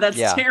God, that's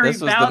Terry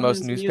This was Bowden's the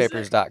most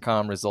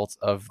newspapers.com results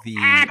of the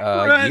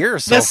year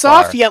so the far.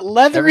 soft yet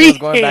leathery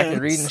Everyone's going back hands.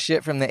 and reading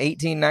shit from the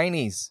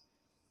 1890s.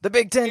 The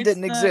Big Ten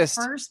didn't exist.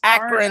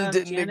 Akron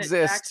didn't Janet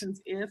exist.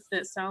 Jackson's "If"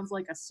 that sounds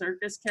like a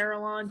circus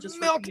carillon. Just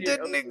Milk repeated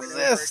didn't over and over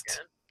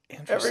exist.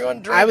 again.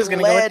 Everyone drank I was going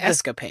to go with lead.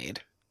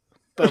 Escapade,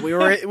 but we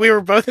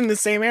were both in the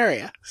same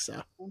area,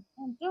 so.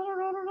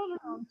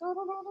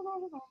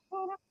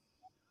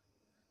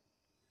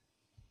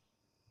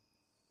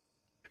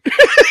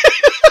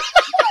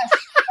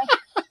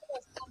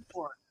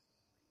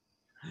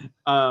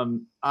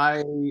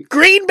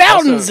 Green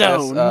Mountain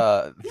Zone.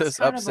 This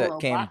upset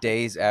came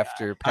days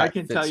after Pat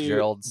can tell you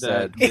Fitzgerald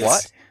said, that-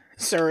 "What?"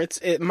 Sir,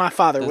 my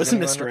father Does was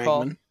anyone Mr.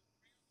 recall? Eggman.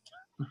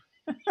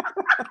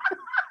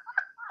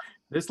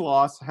 This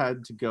loss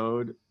had to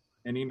goad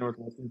any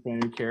Northwestern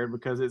fan who cared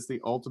because it's the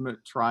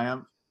ultimate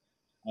triumph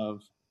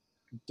of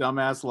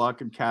dumbass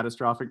luck and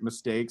catastrophic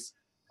mistakes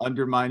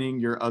undermining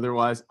your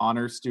otherwise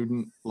honor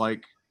student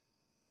like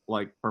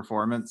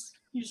performance.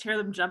 You just hear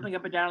them jumping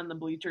up and down in the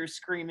bleachers,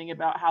 screaming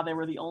about how they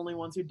were the only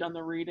ones who'd done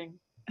the reading.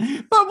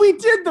 But we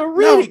did the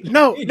reading.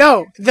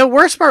 No. The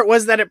worst part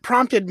was that it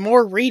prompted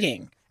more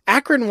reading.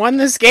 Akron won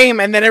this game,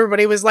 and then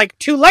everybody was like,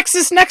 to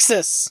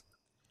LexisNexis!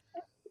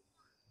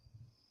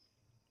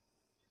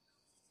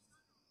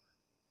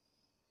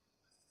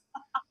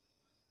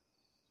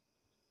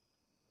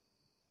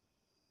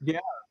 Yeah.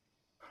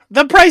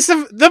 The price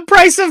of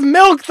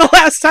milk the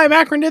last time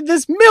Akron did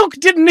this, milk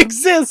didn't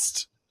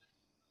exist!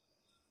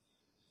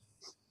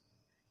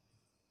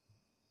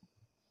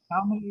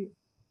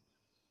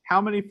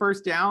 How many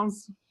first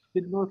downs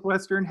did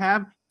Northwestern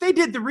have? They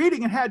did the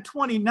reading and had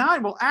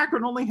 29, while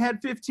Akron only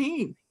had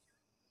 15.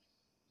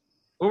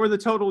 Over the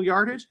total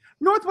yardage,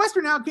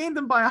 Northwestern outgained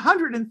them by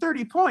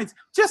 130 points,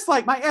 just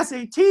like my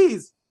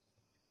SATs.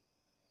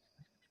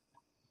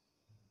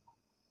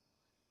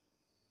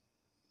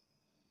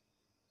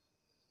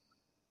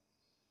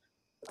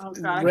 Oh,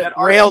 God,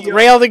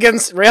 Railed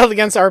against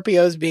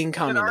RPOs being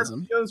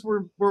communism. RPOs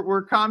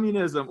were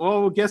communism.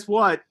 Oh, guess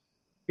what?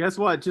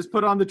 Just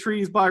put on the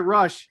trees by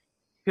Rush.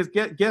 Because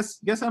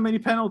guess how many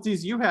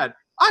penalties you had?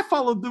 I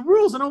followed the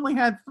rules and only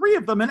had 3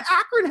 of them, and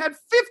Akron had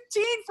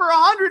 15 for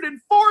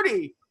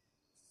 140.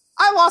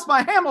 I lost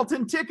my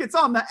Hamilton tickets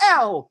on the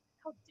L.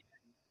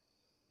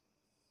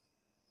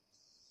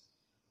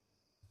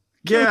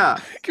 Yeah.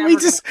 Can we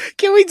just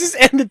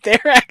end it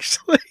there,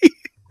 actually?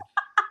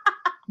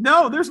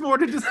 No, there's more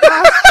to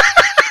discuss.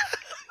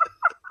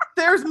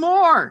 There's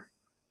more.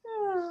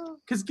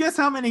 Because guess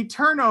how many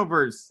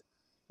turnovers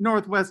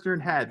Northwestern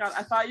had? God,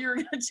 I thought you were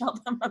going to tell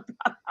them about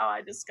how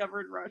I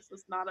discovered Rush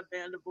was not a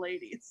band of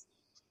ladies.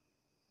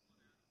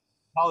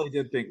 Holly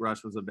did think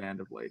Rush was a band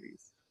of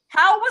ladies.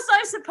 How was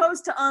I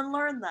supposed to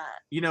unlearn that?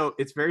 You know,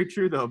 it's very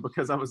true, though,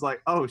 because I was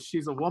like, oh,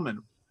 she's a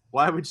woman.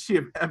 Why would she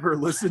have ever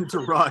listened to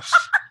Rush?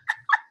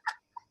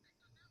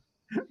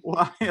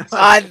 Why?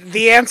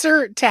 The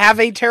answer, to have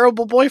a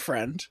terrible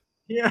boyfriend.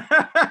 Yeah.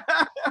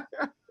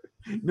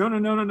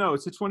 No.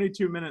 It's a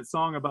 22-minute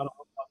song about a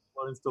woman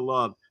learns to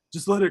love.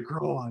 Just let it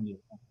grow on you.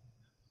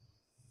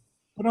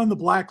 Put on the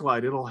black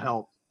light. It'll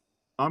help.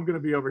 I'm going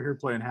to be over here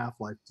playing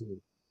Half-Life 2.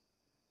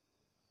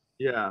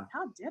 Yeah.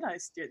 How did I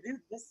steer?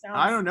 This sounds.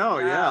 I don't know.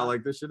 Yeah,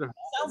 like this should have.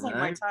 Sounds like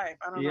my type.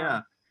 I don't know.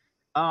 Yeah.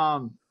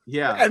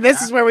 Yeah. And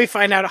this is where we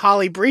find out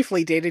Holly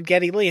briefly dated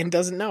Geddy Lee and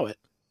doesn't know it.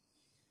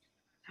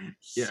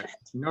 Yeah. Shit.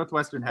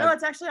 Northwestern had. No,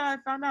 it's actually how I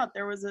found out.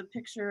 There was a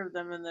picture of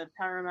them in the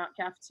Paramount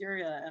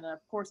cafeteria, and of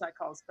course I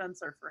called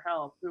Spencer for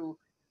help, who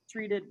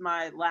treated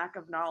my lack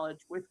of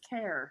knowledge with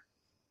care,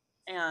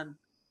 and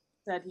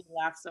said he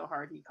laughed so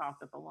hard he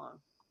coughed up a lung.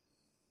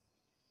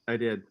 I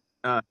did.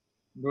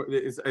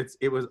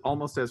 it was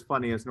almost as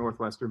funny as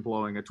Northwestern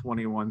blowing a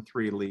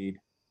 21-3 lead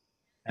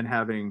and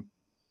having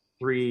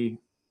 3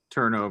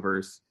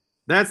 turnovers.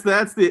 That's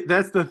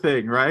the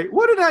thing, right?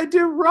 What did I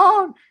do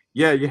wrong?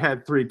 Yeah, you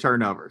had 3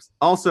 turnovers.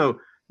 Also,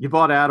 you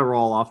bought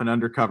Adderall off an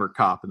undercover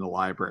cop in the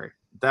library.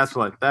 That's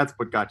what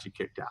got you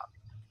kicked out.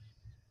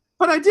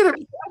 But I did it.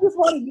 I just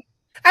wanted.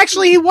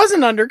 Actually, he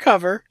wasn't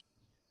undercover.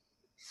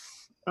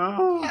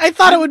 Oh, I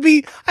thought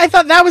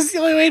that was the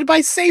only way to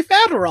buy safe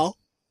Adderall.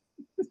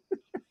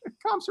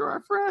 cops are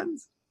our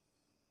friends.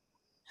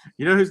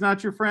 You know who's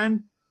not your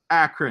friend?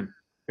 Akron,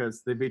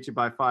 because they beat you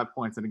by 5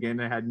 points in a game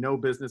they had no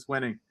business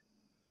winning.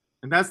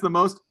 And that's the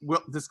most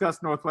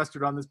discussed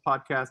Northwestern on this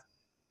podcast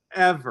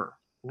ever.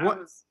 You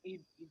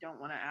don't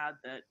want to add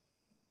that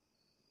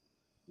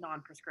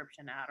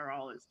non-prescription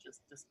Adderall is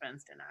just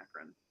dispensed in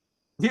Akron.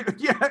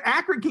 Yeah,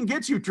 Akron can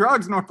get you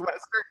drugs, Northwestern.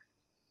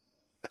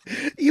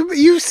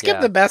 You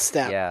skipped the best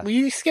step. Yeah.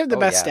 You skipped the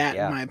best stat,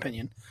 yeah. in my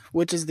opinion,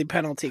 which is the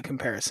penalty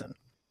comparison.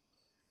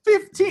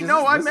 15.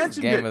 No, I This is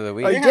mentioned game it. of the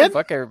week. Oh, you did?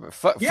 Fuck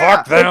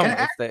Yeah, them.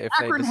 and If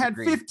Akron they had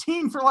disagree.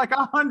 15 for like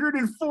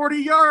 140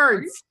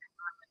 yards.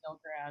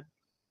 Belgrade.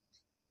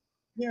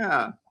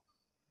 Yeah.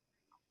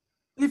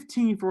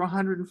 15 for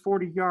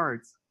 140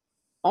 yards.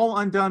 All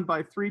undone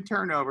by 3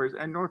 turnovers,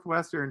 and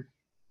Northwestern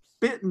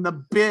bitten the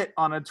bit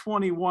on a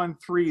 21-3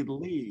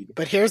 lead.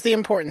 But here's the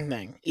important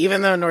thing: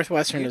 even though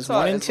Northwestern is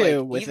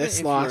 1-2 with even this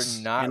if loss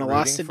you're not and a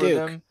loss to rooting for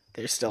Duke, them,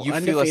 they're still you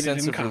undefeated feel a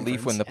sense in of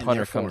relief when the conference,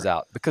 punter and comes therefore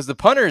out, because the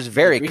punter is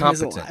very the dream is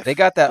competent. alive. They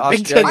got that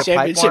Big Australia Ten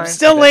championship pipeline.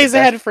 still They got lays the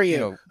ahead best, for you. you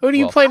know, Who do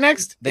you well, play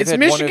next? They've It's had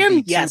one of Michigan.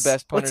 the 2 Yes,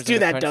 best punters let's do in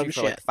the that country dumb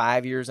for like shit.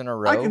 5 years in a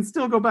row. I can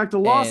still go back to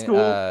law school.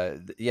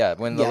 Yeah,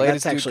 when the Yeah,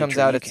 latest that's dude actually comes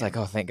true, out, you it's can. like,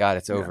 oh, thank God,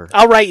 it's over.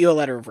 I'll write you a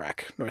letter of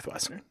rec,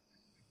 Northwestern.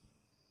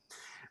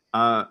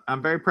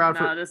 I'm very proud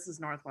No, for. this is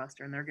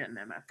Northwestern. They're getting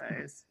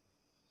MFAs.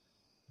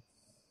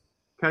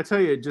 Can I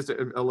tell you just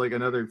like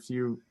another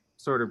few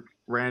sort of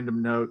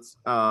random notes?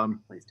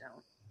 Please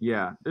don't.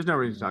 Yeah, there's no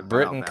reason to talk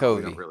Britton about that.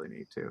 We don't Covey. really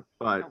need to.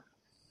 But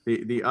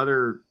Nope. the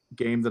other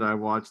game that I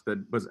watched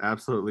that was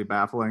absolutely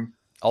baffling.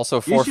 Also,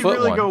 You 4 should foot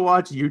really one. go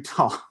watch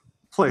Utah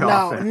play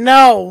No, offense.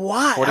 no,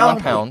 why? 41 Oh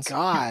pounds. my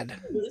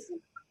God.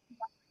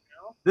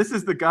 This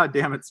is the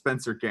goddamn it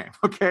Spencer game,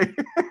 okay?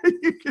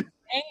 You can-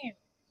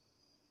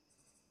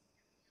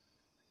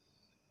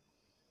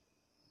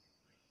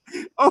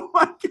 oh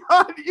my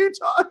God,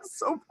 Utah is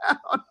so bad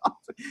on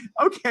offense.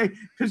 Okay,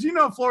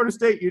 because Florida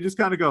State, you just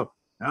kind of go,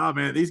 oh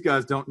man, these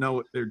guys don't know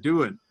what they're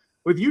doing.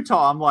 With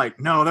Utah, I'm like,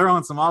 no, they're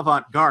on some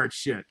avant-garde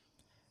shit.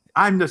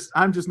 I'm just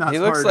not He smart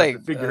looks enough like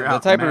to figure the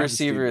out type the of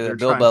majesty receiver they're that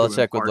Bill trying to Belichick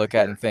would impart look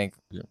at here. and think,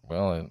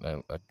 well,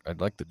 I'd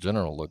like the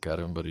general look at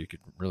him, but he could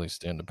really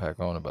stand to pack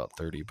on about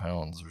 30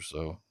 pounds or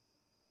so.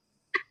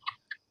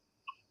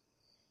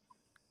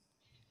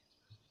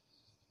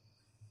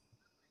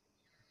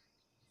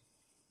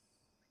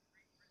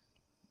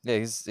 Yeah,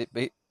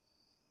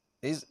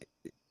 he's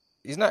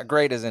not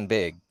great as in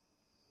big.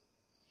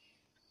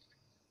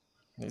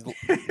 He's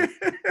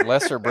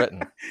lesser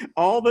Britain.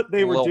 All that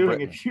they were Little doing,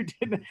 Britain. if you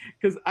didn't,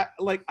 because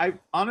I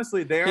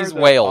honestly, they are He's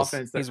the Wales.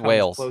 offense that He's comes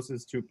Wales.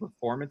 closest to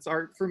performance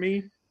art for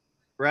me,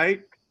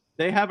 right?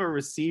 They have a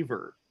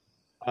receiver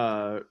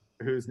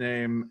whose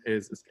name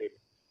is escaping.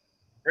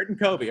 Britton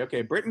Covey.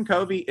 Okay, Britton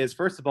Covey is,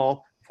 first of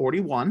all,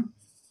 41.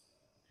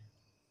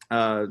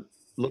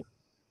 Look,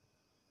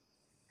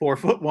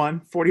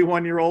 4'1",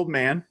 41-year-old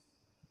man.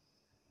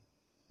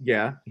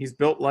 Yeah, he's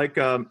built like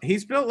a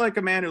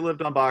man who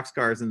lived on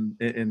boxcars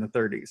in the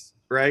 30s,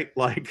 right?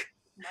 Like,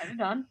 Might have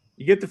done.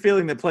 you get the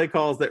feeling that play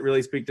calls that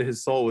really speak to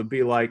his soul would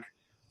be like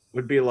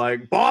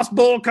boss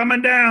bull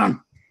coming down,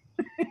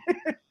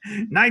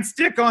 night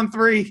stick on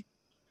 3.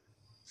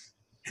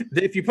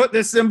 If you put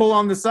this symbol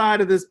on the side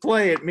of this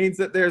play, it means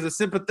that there's a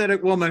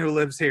sympathetic woman who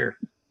lives here.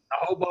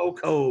 A hobo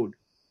code.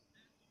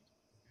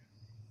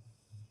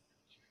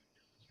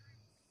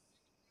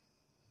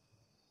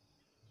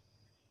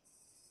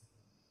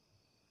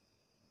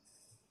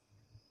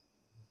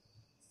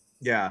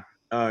 Yeah.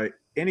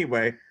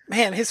 Anyway,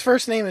 Man, his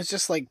first name is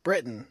just like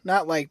Britain,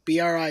 not like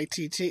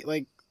Britt,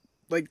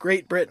 like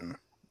Great Britain.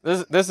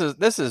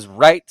 This is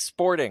right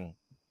sporting,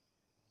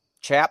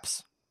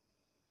 chaps.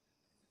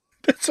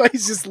 That's why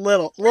he's just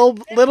little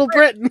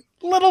Britain,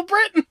 little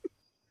Britain.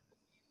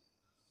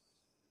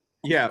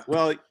 yeah.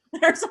 Well,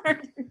 There's our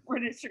new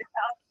British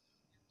house.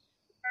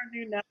 Our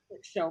new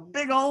Netflix show,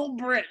 Big Old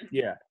Britain.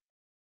 yeah.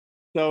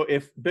 So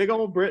if Big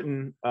Old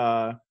Britain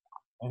and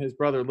his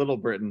brother Little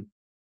Britain,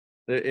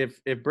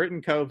 if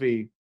Britton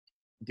Covey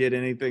did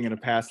anything in a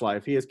past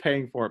life, he is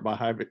paying for it by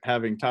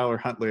having Tyler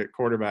Huntley at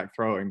quarterback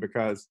throwing,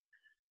 because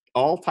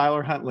all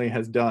Tyler Huntley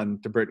has done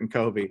to Britton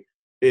Covey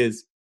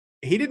is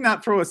he did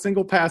not throw a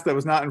single pass that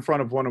was not in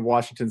front of one of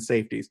Washington's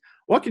safeties.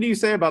 What can you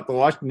say about the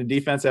Washington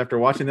defense after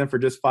watching them for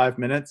just 5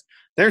 minutes?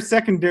 Their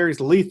secondary is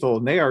lethal,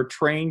 and they are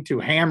trained to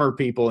hammer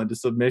people into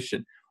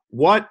submission.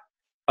 What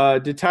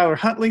did Tyler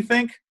Huntley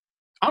think?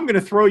 I'm going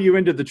to throw you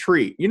into the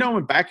tree.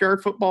 In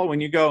backyard football,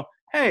 when you go,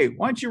 hey,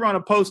 why don't you run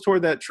a post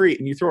toward that tree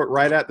and you throw it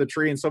right at the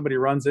tree and somebody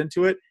runs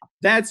into it?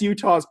 That's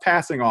Utah's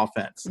passing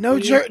offense. No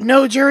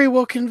jury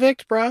will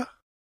convict, bro.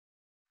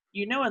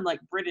 You know, in like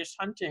British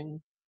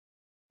hunting,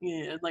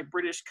 like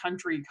British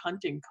country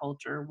hunting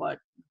culture, what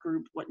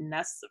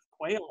nests of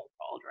quail are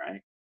called,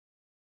 right?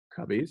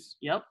 Cubbies?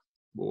 Yep.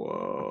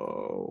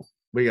 Whoa.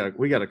 We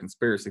got a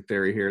conspiracy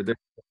theory here.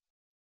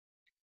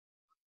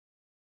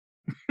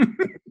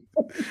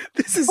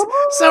 This is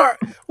so.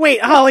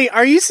 Wait, Holly,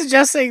 are you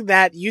suggesting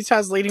that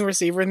Utah's leading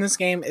receiver in this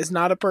game is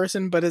not a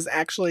person, but is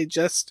actually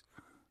just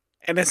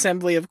an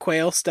assembly of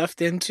quail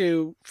stuffed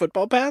into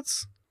football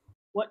pads?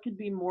 What could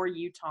be more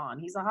Utah?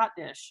 He's a hot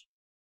dish.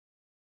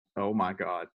 Oh my God.